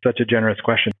 it's such a generous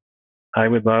question. I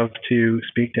would love to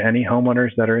speak to any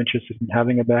homeowners that are interested in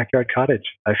having a backyard cottage.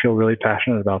 I feel really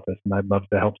passionate about this, and I'd love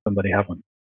to help somebody have one.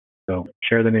 So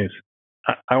share the news.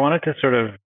 I wanted to sort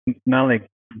of not only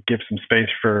give some space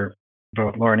for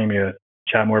both Laura and Amy to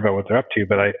chat more about what they're up to,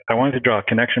 but I wanted to draw a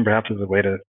connection perhaps as a way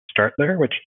to start there,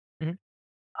 which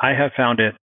I have found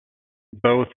it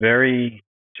both very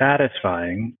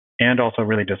satisfying and also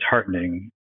really disheartening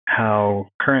how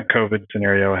current COVID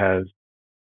scenario has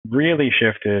really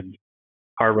shifted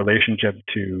our relationship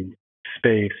to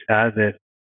space as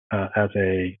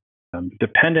a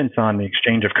dependence on the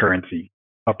exchange of currency,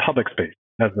 a public space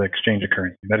as the exchange of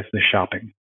currency. That is the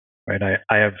shopping, right?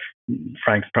 I have,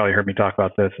 Frank's probably heard me talk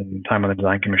about this, and time on the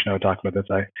Design Commission I would talk about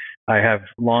this. I have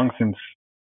long since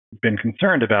been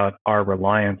concerned about our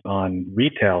reliance on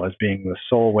retail as being the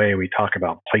sole way we talk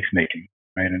about placemaking,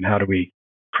 right? And how do we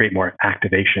create more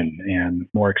activation and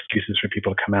more excuses for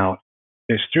people to come out?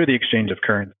 Is through the exchange of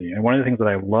currency. And one of the things that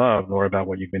I love, Laura, about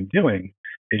what you've been doing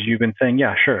is you've been saying,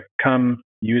 yeah, sure, come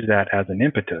use that as an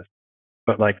impetus,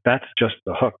 but like that's just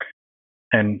the hook.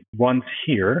 And once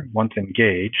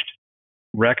engaged,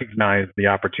 recognize the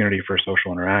opportunity for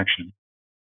social interaction.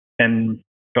 And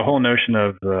the whole notion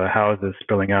of the houses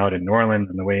spilling out in New Orleans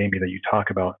and the way, Amy, that you talk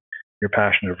about your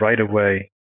passion of right of way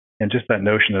and just that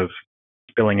notion of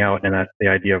spilling out and that the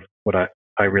idea of what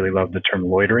I really love the term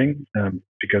loitering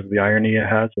because of the irony it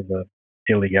has of the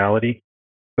illegality.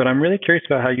 But I'm really curious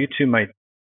about how you two might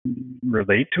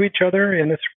relate to each other in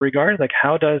this regard. Like,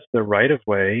 how does the right of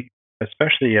way,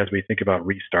 especially as we think about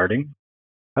restarting,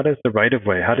 how does the right of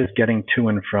way, how does getting to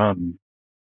and from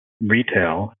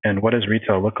retail and what does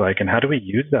retail look like? And how do we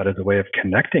use that as a way of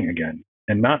connecting again?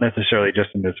 And not necessarily just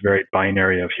in this very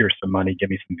binary of here's some money, give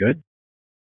me some goods.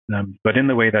 But in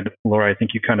the way that, Laura, I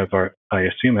think you kind of are, I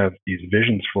assume, have these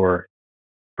visions for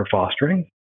fostering.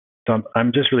 So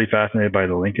I'm just really fascinated by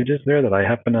the linkages there that I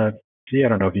happen to see. I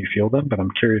don't know if you feel them, but I'm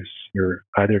curious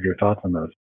either of your thoughts on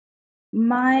those.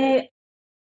 My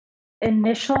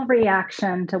initial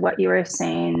reaction to what you were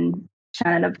saying,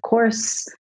 Shannon, of course,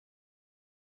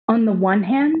 on the one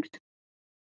hand,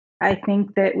 I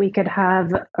think that we could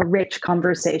have a rich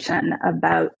conversation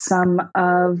about some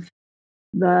of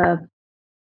the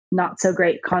not so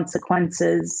great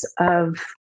consequences of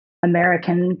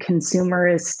American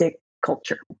consumeristic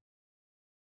culture.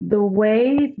 The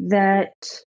way that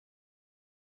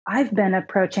I've been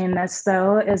approaching this,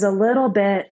 though, is a little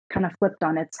bit kind of flipped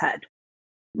on its head.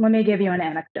 Let me give you an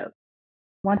anecdote.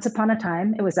 Once upon a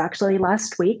time, it was actually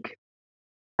last week,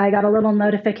 I got a little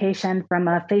notification from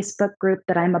a Facebook group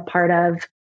that I'm a part of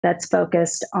that's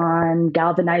focused on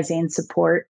galvanizing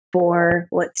support for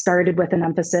what started with an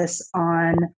emphasis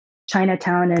on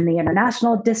Chinatown and the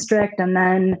International District, and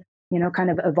then, kind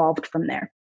of evolved from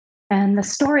there. And the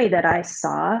story that I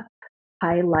saw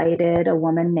highlighted a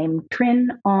woman named Trinh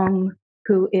Ong,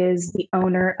 who is the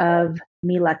owner of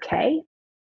Mila K,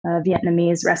 a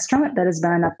Vietnamese restaurant that has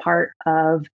been a part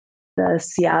of the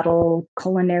Seattle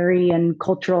culinary and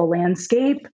cultural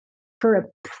landscape for a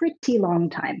pretty long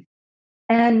time.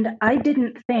 And I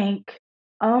didn't think,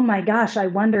 oh my gosh, I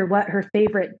wonder what her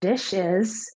favorite dish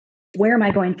is. Where am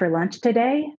I going for lunch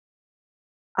today?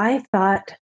 I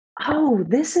thought, oh,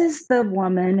 this is the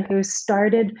woman who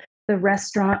started the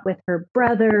restaurant with her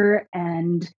brother,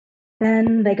 and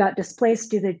then they got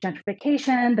displaced due to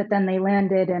gentrification, but then they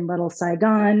landed in Little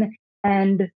Saigon.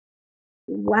 And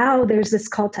wow, there's this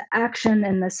call to action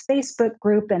in this Facebook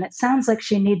group, and it sounds like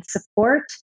she needs support.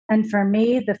 And for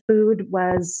me, the food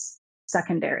was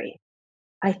secondary.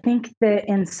 I think that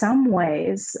in some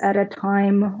ways, at a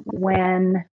time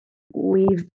when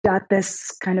we've got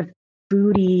this kind of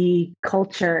foodie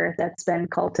culture that's been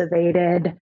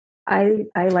cultivated, I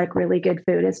like really good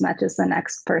food as much as the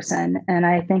next person. And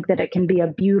I think that it can be a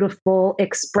beautiful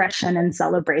expression and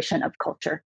celebration of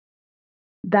culture.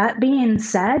 That being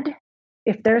said,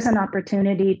 if there's an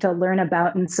opportunity to learn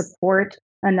about and support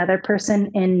another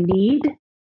person in need,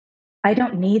 I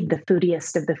don't need the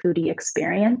foodiest of the foodie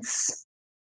experience.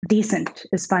 Decent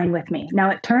is fine with me. Now,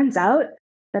 it turns out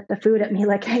that the food at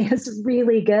Mila K is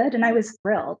really good, and I was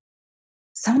thrilled.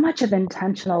 So much of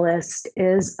Intentionalist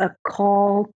is a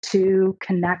call to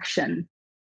connection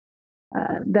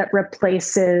that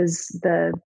replaces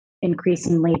the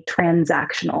increasingly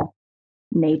transactional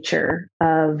nature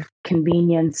of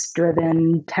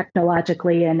convenience-driven,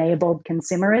 technologically enabled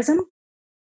consumerism.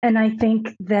 And I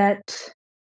think that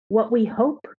what we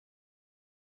hope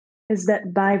is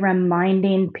that by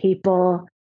reminding people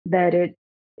that it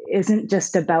isn't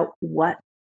just about what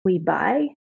we buy,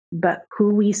 but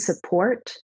who we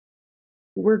support,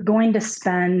 we're going to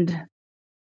spend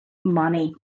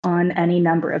money on any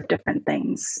number of different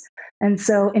things. And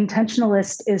so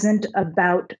Intentionalist isn't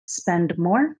about spend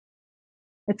more.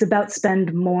 It's about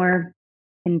spend more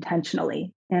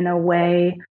intentionally in a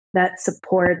way that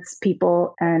supports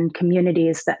people and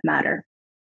communities that matter.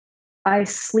 I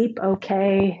sleep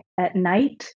okay at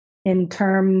night in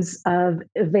terms of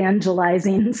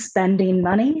evangelizing spending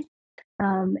money,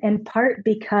 in part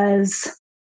because,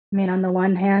 on the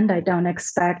one hand, I don't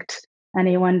expect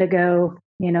anyone to go,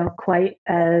 quite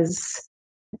as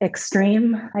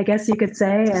extreme, I guess you could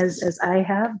say, as I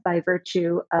have by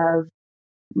virtue of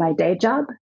my day job.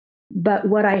 But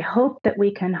what I hope that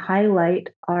we can highlight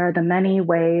are the many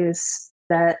ways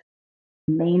that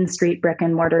Main Street brick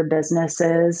and mortar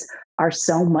businesses are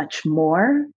so much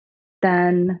more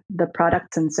than the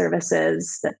products and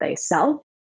services that they sell.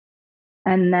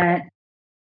 And that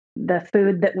the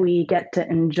food that we get to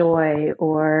enjoy,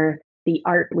 or the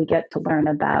art we get to learn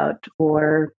about,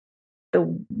 or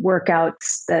the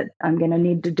workouts that I'm going to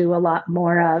need to do a lot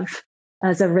more of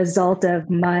as a result of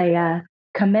my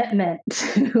commitment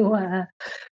to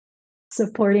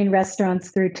supporting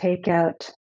restaurants through takeout.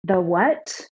 The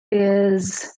what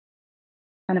is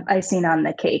kind of icing on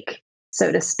the cake,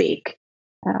 so to speak.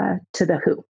 to the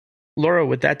who. Laura,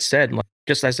 with that said,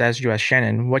 just as you asked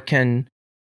Shannon, what can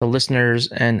the listeners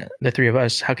and the three of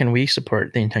us, how can we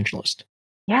support The Intentionalist?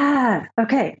 Yeah.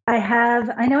 Okay.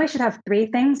 I know I should have three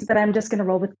things, but I'm just going to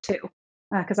roll with two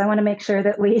because I want to make sure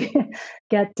that we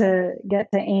get to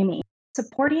Amy.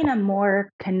 Supporting a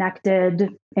more connected,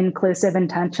 inclusive,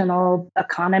 intentional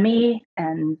economy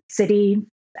and city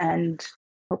and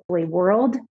hopefully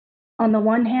world. On the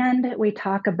one hand, we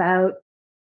talk about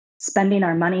spending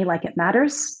our money like it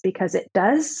matters because it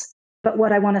does. But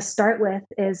what I want to start with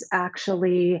is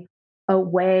actually a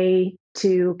way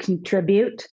to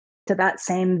contribute to that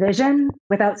same vision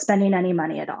without spending any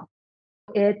money at all.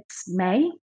 It's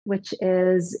May, which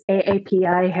is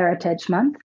AAPI Heritage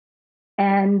Month.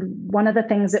 And one of the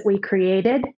things that we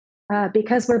created,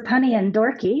 because we're punny and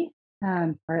dorky,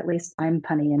 or at least I'm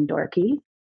punny and dorky,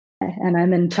 and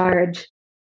I'm in charge,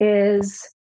 is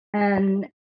an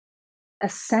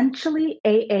essentially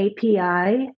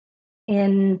AAPI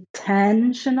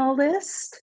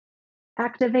intentionalist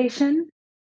activation,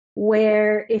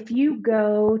 where if you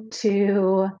go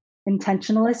to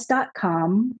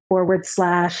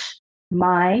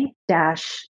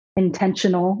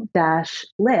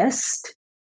intentionalist.com/my-intentional-list,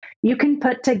 you can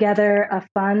put together a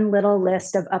fun little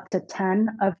list of up to 10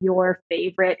 of your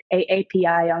favorite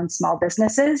AAPI owned small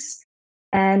businesses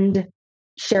and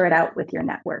share it out with your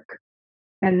network.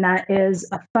 And that is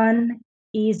a fun,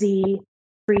 easy,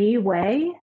 free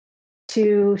way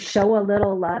to show a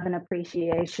little love and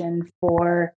appreciation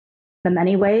for the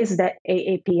many ways that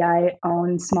AAPI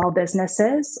owned small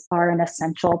businesses are an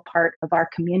essential part of our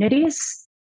communities.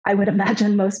 I would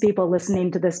imagine most people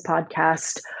listening to this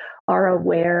podcast are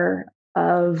aware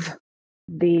of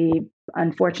the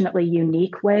unfortunately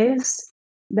unique ways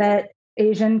that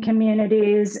Asian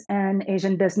communities and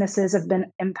Asian businesses have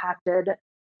been impacted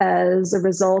as a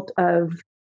result of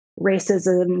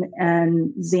racism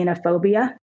and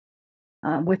xenophobia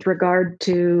with regard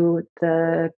to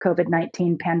the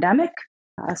COVID-19 pandemic.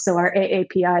 So our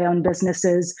AAPI owned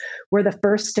businesses were the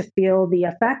first to feel the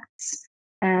effects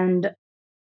and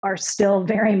are still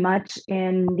very much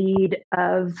in need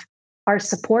of our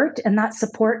support. And that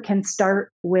support can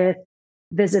start with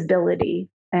visibility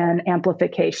and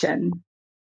amplification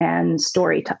and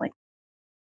storytelling.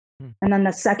 And then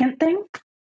the second thing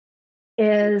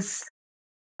is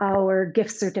our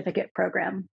gift certificate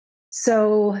program.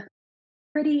 So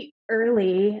pretty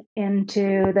early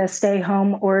into the stay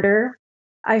home order,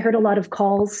 I heard a lot of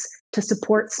calls to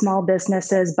support small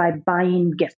businesses by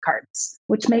buying gift cards,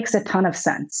 which makes a ton of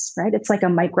sense, right? It's like a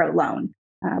micro loan.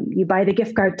 You buy the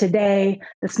gift card today,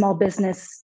 the small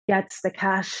business gets the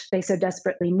cash they so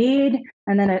desperately need.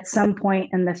 And then at some point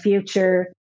in the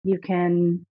future, you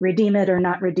can redeem it or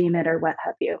not redeem it or what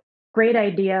have you. Great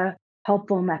idea,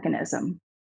 helpful mechanism.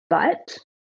 But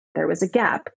there was a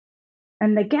gap.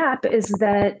 And the gap is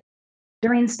that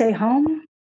during stay home,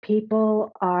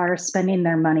 people are spending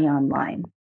their money online.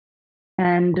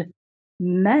 And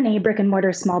many brick and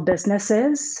mortar small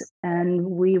businesses, and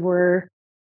we were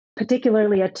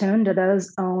particularly attuned to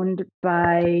those owned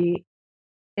by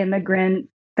immigrant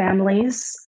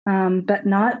families, but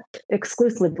not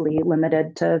exclusively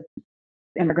limited to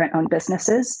immigrant owned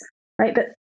businesses, right? But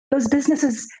those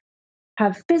businesses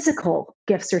have physical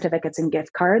gift certificates and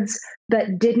gift cards,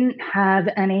 but didn't have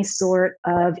any sort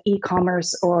of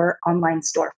e-commerce or online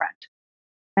storefront.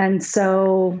 And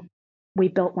so we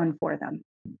built one for them.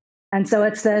 And so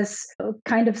it's this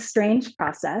kind of strange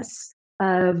process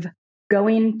of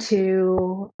going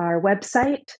to our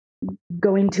website,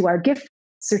 going to our gift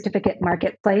certificate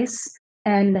marketplace,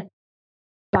 and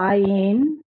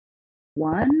buying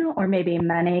one or maybe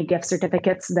many gift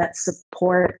certificates that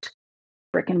support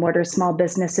brick and mortar small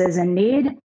businesses in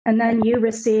need. And then you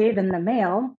receive in the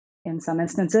mail, in some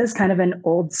instances, kind of an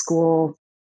old school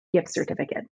gift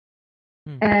certificate.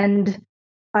 And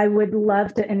I would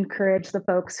love to encourage the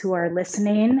folks who are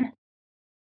listening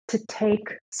to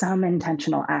take some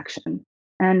intentional action.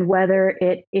 And whether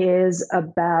it is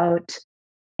about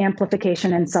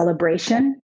amplification and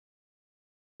celebration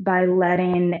by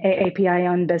letting AAPI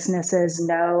owned businesses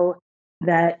know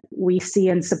that we see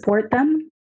and support them,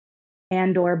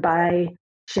 and or by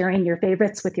sharing your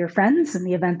favorites with your friends in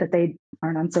the event that they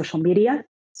aren't on social media,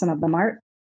 some of them aren't,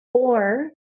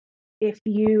 or if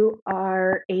you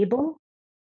are able,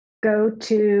 go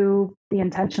to the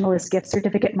Intentionalist gift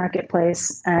certificate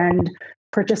marketplace and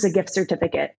purchase a gift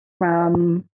certificate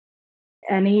from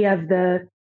any of the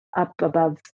up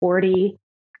above 40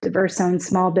 diverse owned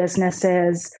small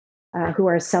businesses who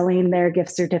are selling their gift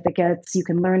certificates. You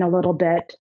can learn a little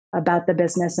bit about the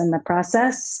business and the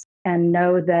process and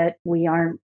know that we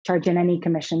aren't charging any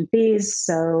commission fees.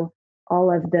 So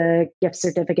all of the gift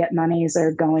certificate monies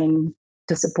are going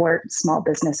to support small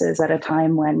businesses at a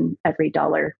time when every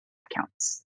dollar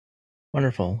counts.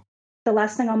 Wonderful. The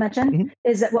last thing I'll mention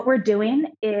is that what we're doing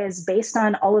is based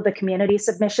on all of the community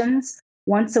submissions.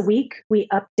 Once a week, we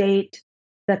update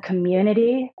the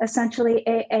community, essentially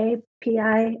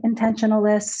AAPI intentional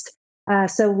list.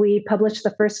 So we published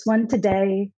the first one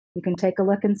today. You can take a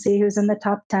look and see who's in the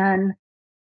top 10.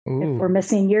 Ooh. If we're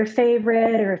missing your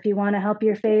favorite, or if you want to help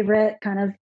your favorite kind of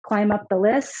climb up the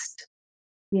list,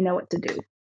 you know what to do.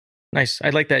 Nice. I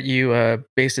like that you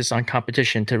base this on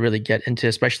competition to really get into,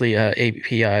 especially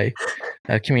API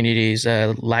communities'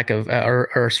 lack of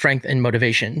or strength and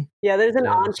motivation. Yeah, there's an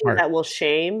auntie smart. that will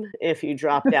shame if you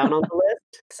drop down on the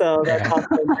list. So that's also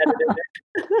embedded in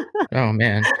it. Oh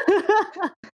man,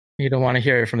 you don't want to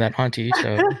hear it from that auntie.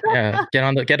 So yeah,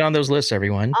 get on those lists,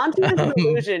 everyone. Auntie is an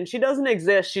illusion. She doesn't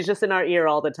exist. She's just in our ear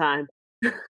all the time.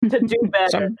 To do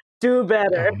better. Do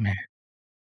better. Oh, man.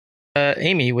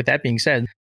 Amy, with that being said,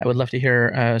 I would love to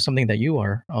hear something that you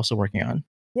are also working on.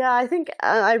 Yeah, I think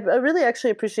I really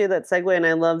actually appreciate that segue, and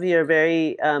I love your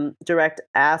very direct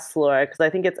ask, Laura, because I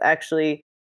think it's actually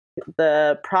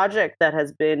the project that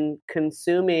has been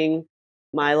consuming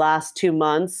my last 2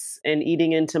 months and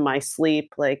eating into my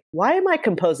sleep. Like, why am I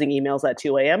composing emails at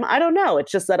 2 a.m.? I don't know.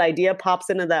 It's just that idea pops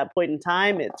in at that point in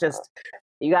time. It just,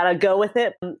 you got to go with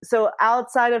it. So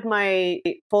outside of my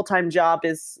full-time job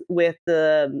is with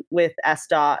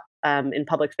SDOT in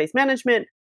public space management.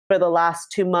 For the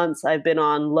last 2 months, I've been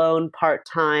on loan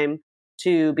part-time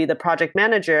to be the project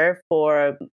manager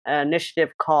for an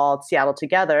initiative called Seattle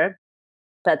Together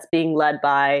that's being led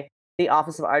by the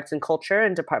Office of Arts and Culture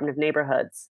and Department of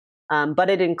Neighborhoods. But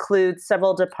it includes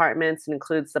several departments. It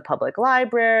includes the public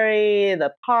library,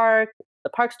 the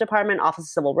Parks Department, Office of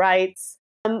Civil Rights.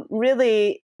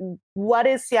 Really, what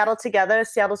is Seattle Together?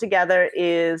 Seattle Together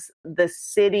is the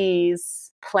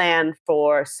city's plan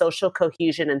for social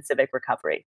cohesion and civic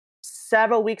recovery.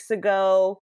 Several weeks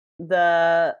ago,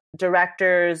 the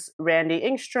directors, Randy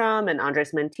Engstrom and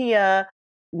Andres Mantilla,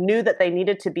 knew that they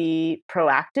needed to be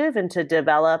proactive and to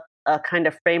develop a kind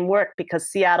of framework, because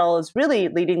Seattle is really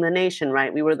leading the nation,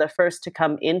 right? We were the first to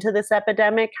come into this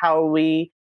epidemic. How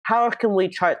can we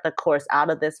chart the course out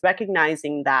of this,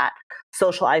 recognizing that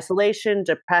social isolation,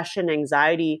 depression,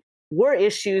 anxiety were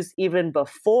issues even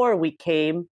before we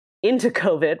came into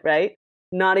COVID, right?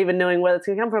 Not even knowing where it's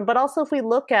going to come from. But also, if we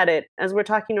look at it as we're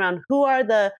talking around, who are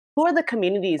the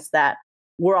communities that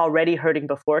were already hurting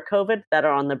before COVID that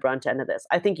are on the brunt end of this?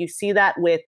 I think you see that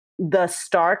with the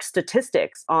stark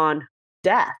statistics on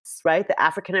deaths, right? The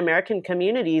African American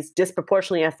communities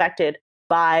disproportionately affected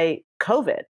by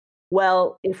COVID.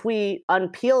 Well, if we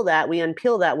unpeel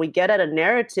that, we get at a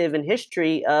narrative and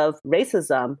history of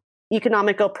racism,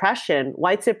 economic oppression,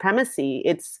 white supremacy.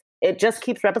 It just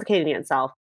keeps replicating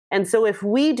itself. And so if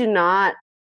we do not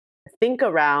think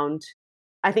around,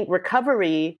 I think,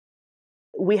 recovery,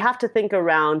 we have to think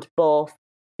around both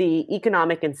the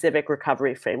economic and civic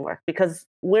recovery framework, because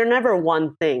we're never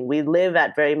one thing. We live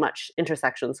at very much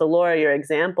intersections. So Laura, your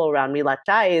example around Milat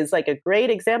Chai is like a great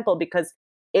example, because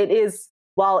it is,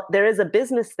 while there is a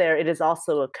business there, it is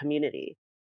also a community.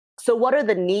 So what are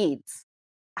the needs?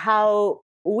 How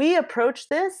we approach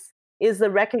this is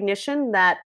the recognition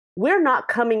that we're not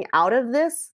coming out of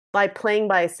this by playing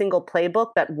by a single playbook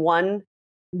that one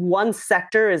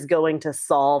sector is going to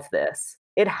solve this.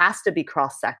 It has to be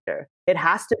cross-sector. It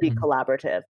has to be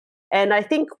collaborative. And I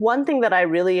think one thing that I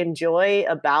really enjoy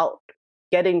about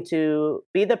getting to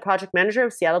be the project manager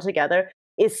of Seattle Together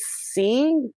is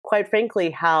seeing, quite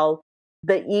frankly, how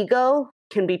the ego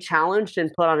can be challenged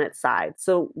and put on its side.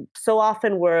 So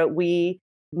often we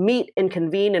meet and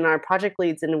convene in our project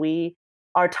leads, and we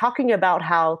are talking about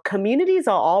how communities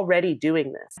are already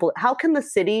doing this. How can the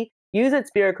city use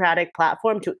its bureaucratic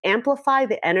platform to amplify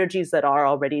the energies that are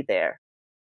already there?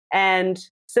 And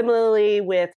similarly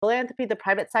with philanthropy, the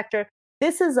private sector,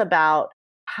 this is about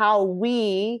how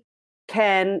we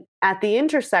can, at the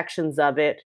intersections of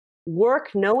it,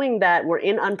 work knowing that we're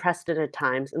in unprecedented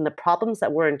times, and the problems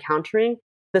that we're encountering,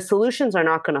 the solutions are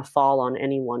not going to fall on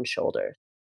any one shoulder.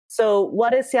 So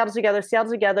what is Seattle Together?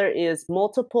 Seattle Together is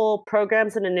multiple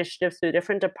programs and initiatives through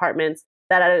different departments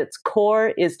that at its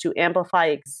core is to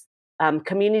amplify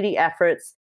community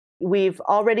efforts. We've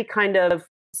already kind of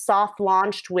soft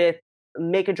launched with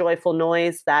Make a Joyful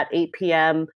Noise, that 8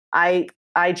 p.m. I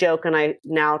joke and I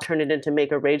now turn it into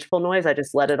Make a Rageful Noise. I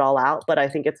just let it all out. But I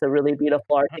think it's a really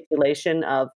beautiful articulation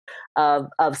of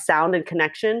sound and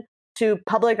connection to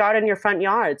public art in your front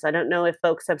yards. I don't know if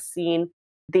folks have seen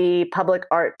the public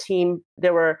art team.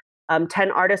 There were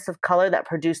 10 artists of color that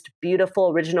produced beautiful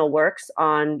original works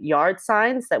on yard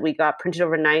signs that we got printed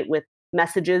overnight with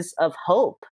messages of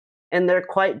hope. And they're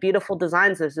quite beautiful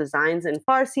designs. There's designs in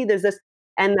Farsi, there's this,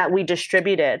 and that we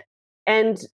distributed.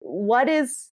 And what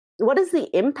is the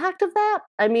impact of that?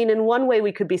 I mean, in one way,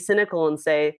 we could be cynical and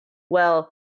say, well,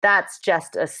 that's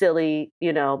just a silly,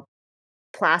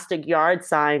 plastic yard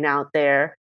sign out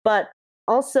there. But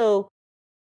also,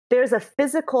 there's a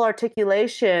physical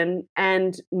articulation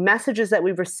and messages that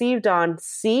we've received on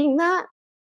seeing that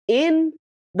in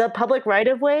the public right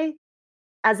of way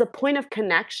as a point of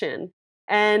connection.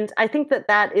 And I think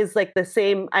that is like the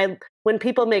same. When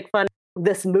people make fun of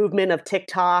this movement of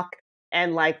TikTok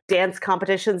and like dance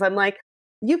competitions, I'm like,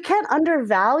 you can't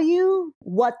undervalue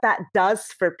what that does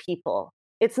for people.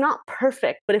 It's not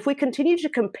perfect, but if we continue to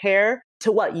compare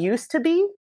to what used to be,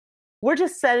 we're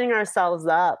just setting ourselves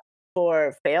up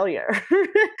for failure.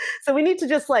 So we need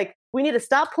to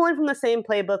stop pulling from the same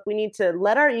playbook. We need to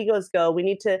let our egos go. We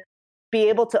need to be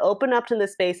able to open up to the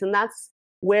space. And that's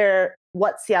where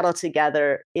what Seattle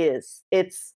Together is.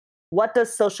 It's what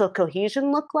does social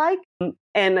cohesion look like?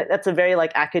 And that's a very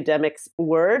like academic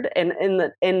word. And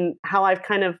in how I've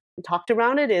kind of talked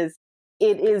around it is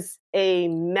a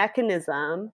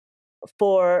mechanism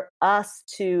for us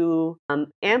to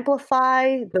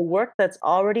amplify the work that's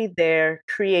already there,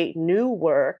 create new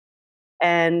work,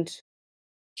 and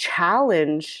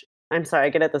challenge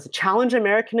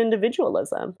American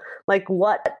individualism. Like,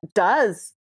 what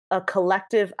does a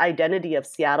collective identity of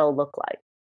Seattle look like?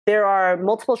 There are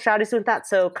multiple strategies with that.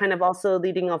 So kind of also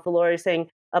leading off of Lori saying,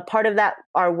 a part of that,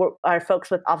 our folks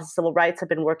with Office of Civil Rights have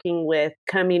been working with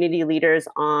community leaders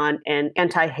on an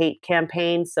anti-hate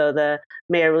campaign. So the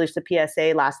mayor released a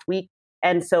PSA last week.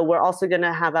 And so we're also going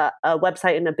to have a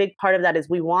website. And a big part of that is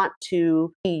we want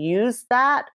to use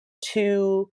that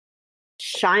to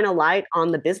shine a light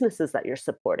on the businesses that you're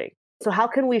supporting. So how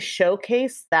can we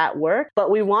showcase that work? But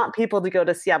we want people to go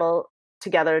to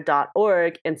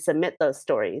seattletogether.org and submit those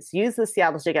stories. Use the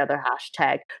Seattle Together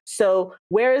hashtag. So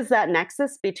where is that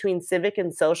nexus between civic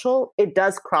and social? It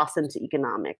does cross into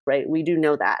economic, right? We do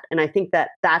know that. And I think that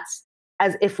that's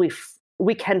as if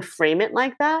we can frame it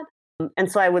like that.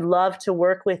 And so I would love to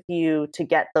work with you to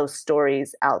get those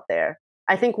stories out there.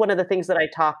 I think one of the things that I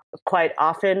talk quite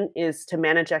often is to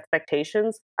manage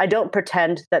expectations. I don't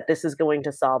pretend that this is going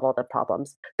to solve all the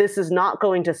problems. This is not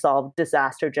going to solve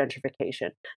disaster gentrification.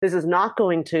 This is not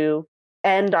going to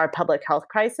end our public health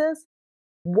crisis.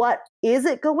 What is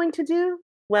it going to do?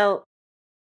 Well,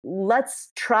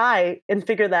 let's try and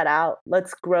figure that out.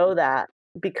 Let's grow that,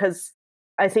 because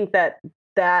I think that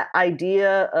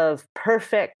idea of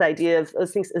perfect, the idea of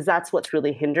those things, that's what's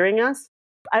really hindering us.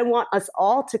 I want us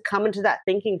all to come into that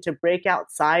thinking to break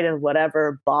outside of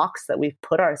whatever box that we've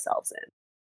put ourselves in.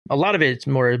 A lot of it's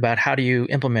more about how do you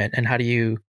implement and how do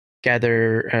you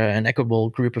gather an equitable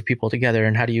group of people together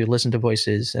and how do you listen to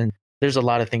voices. And there's a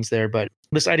lot of things there, but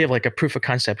this idea of like a proof of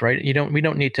concept, right? We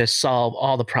don't need to solve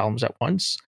all the problems at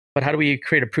once, but how do we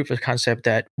create a proof of concept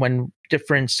that when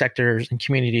different sectors and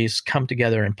communities come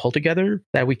together and pull together,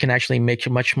 that we can actually make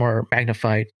a much more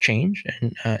magnified change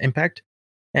and impact.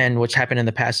 And what's happened in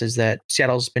the past is that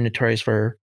Seattle's been notorious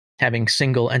for having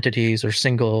single entities or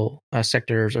single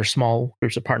sectors or small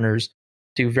groups of partners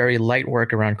do very light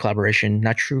work around collaboration,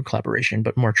 not true collaboration,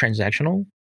 but more transactional.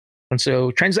 And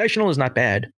so transactional is not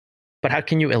bad, but how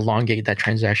can you elongate that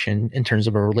transaction in terms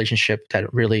of a relationship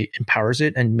that really empowers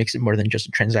it and makes it more than just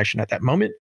a transaction at that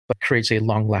moment, but creates a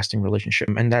long-lasting relationship?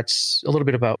 And that's a little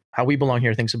bit about how We Belong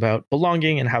Here thinks about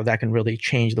belonging and how that can really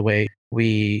change the way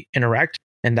we interact.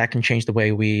 And that can change the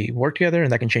way we work together,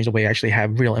 and that can change the way we actually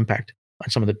have real impact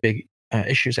on some of the big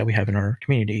issues that we have in our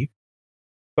community.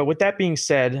 But with that being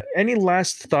said, any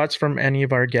last thoughts from any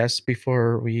of our guests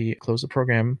before we close the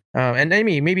program? And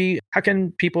Amy, maybe how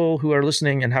can people who are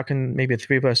listening and how can maybe the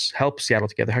three of us help Seattle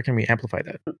Together? How can we amplify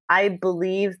that? I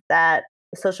believe that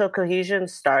social cohesion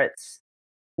starts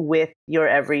with your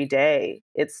everyday.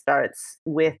 It starts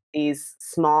with these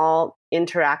small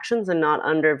interactions and not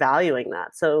undervaluing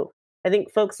that. So I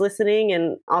think folks listening,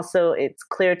 and also it's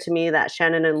clear to me that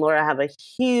Shannon and Laura have a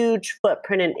huge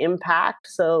footprint and impact,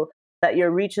 so that your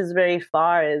reach is very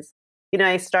far.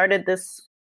 I started this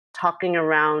talking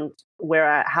around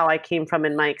how I came from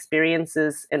in my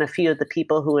experiences and a few of the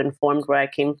people who informed where I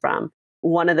came from.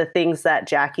 One of the things that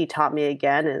Jackie taught me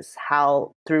again is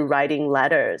how through writing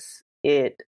letters,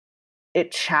 it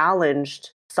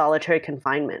challenged solitary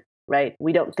confinement, right?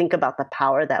 We don't think about the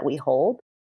power that we hold.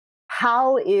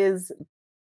 How is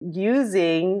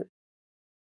using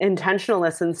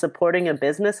intentionalness and supporting a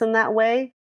business in that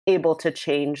way able to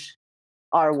change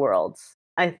our worlds?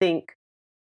 I think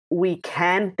we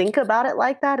can think about it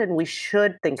like that, and we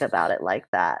should think about it like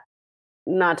that.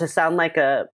 Not to sound like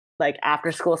a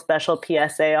after school special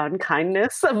PSA on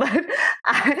kindness, but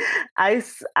I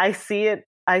see it.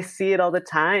 I see it all the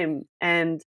time,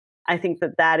 and I think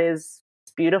that is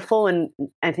beautiful. And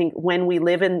I think when we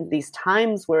live in these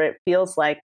times where it feels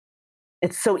like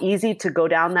it's so easy to go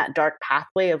down that dark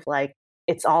pathway of like,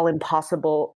 it's all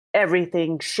impossible,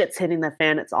 everything, shit's hitting the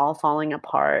fan, it's all falling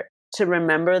apart, to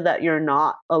remember that you're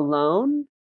not alone,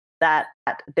 that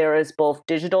there is both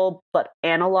digital but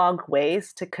analog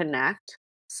ways to connect.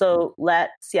 So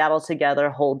let Seattle Together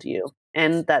hold you,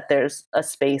 and that there's a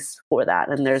space for that,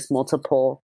 and there's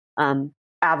multiple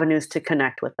avenues to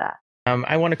connect with that.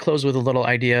 I want to close with a little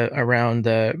idea around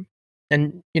and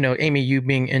Amy, you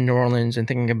being in New Orleans and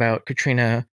thinking about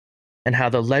Katrina and how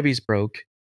the levees broke.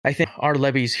 I think our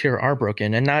levees here are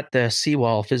broken, and not the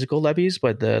seawall physical levees,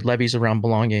 but the levees around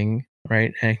belonging,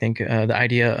 right? And I think the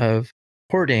idea of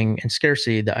hoarding and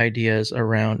scarcity, the ideas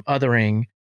around othering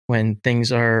when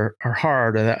things are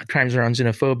hard, or the crimes around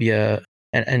xenophobia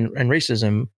and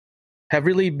racism have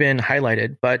really been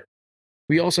highlighted. But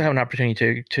we also have an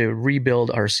opportunity to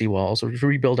rebuild our seawalls, or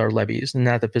rebuild our levees, and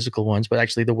not the physical ones, but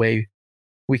actually the way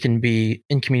we can be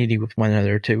in community with one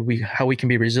another, how we can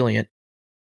be resilient.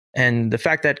 And the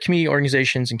fact that community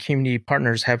organizations and community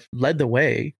partners have led the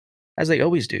way, as they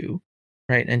always do,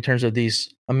 right, in terms of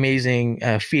these amazing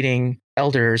feeding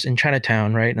elders in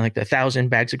Chinatown, right, and like the 1,000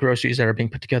 bags of groceries that are being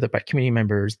put together by community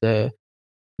members, the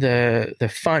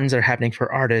funds that are happening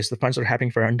for artists, the funds that are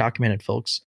happening for undocumented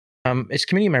folks. It's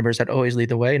community members that always lead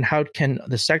the way, and how can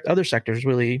the other sectors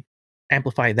really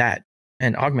amplify that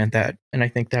and augment that? And I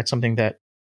think that's something that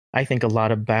I think a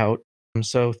lot about.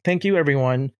 So thank you,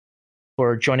 everyone,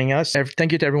 for joining us.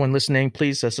 Thank you to everyone listening.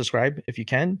 Please subscribe if you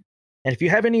can. And if you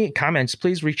have any comments,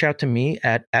 please reach out to me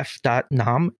at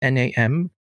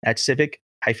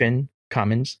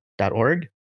f.nam@civic-commons.org.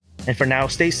 And for now,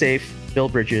 stay safe,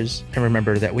 build bridges, and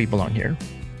remember that we belong here.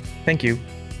 Thank you.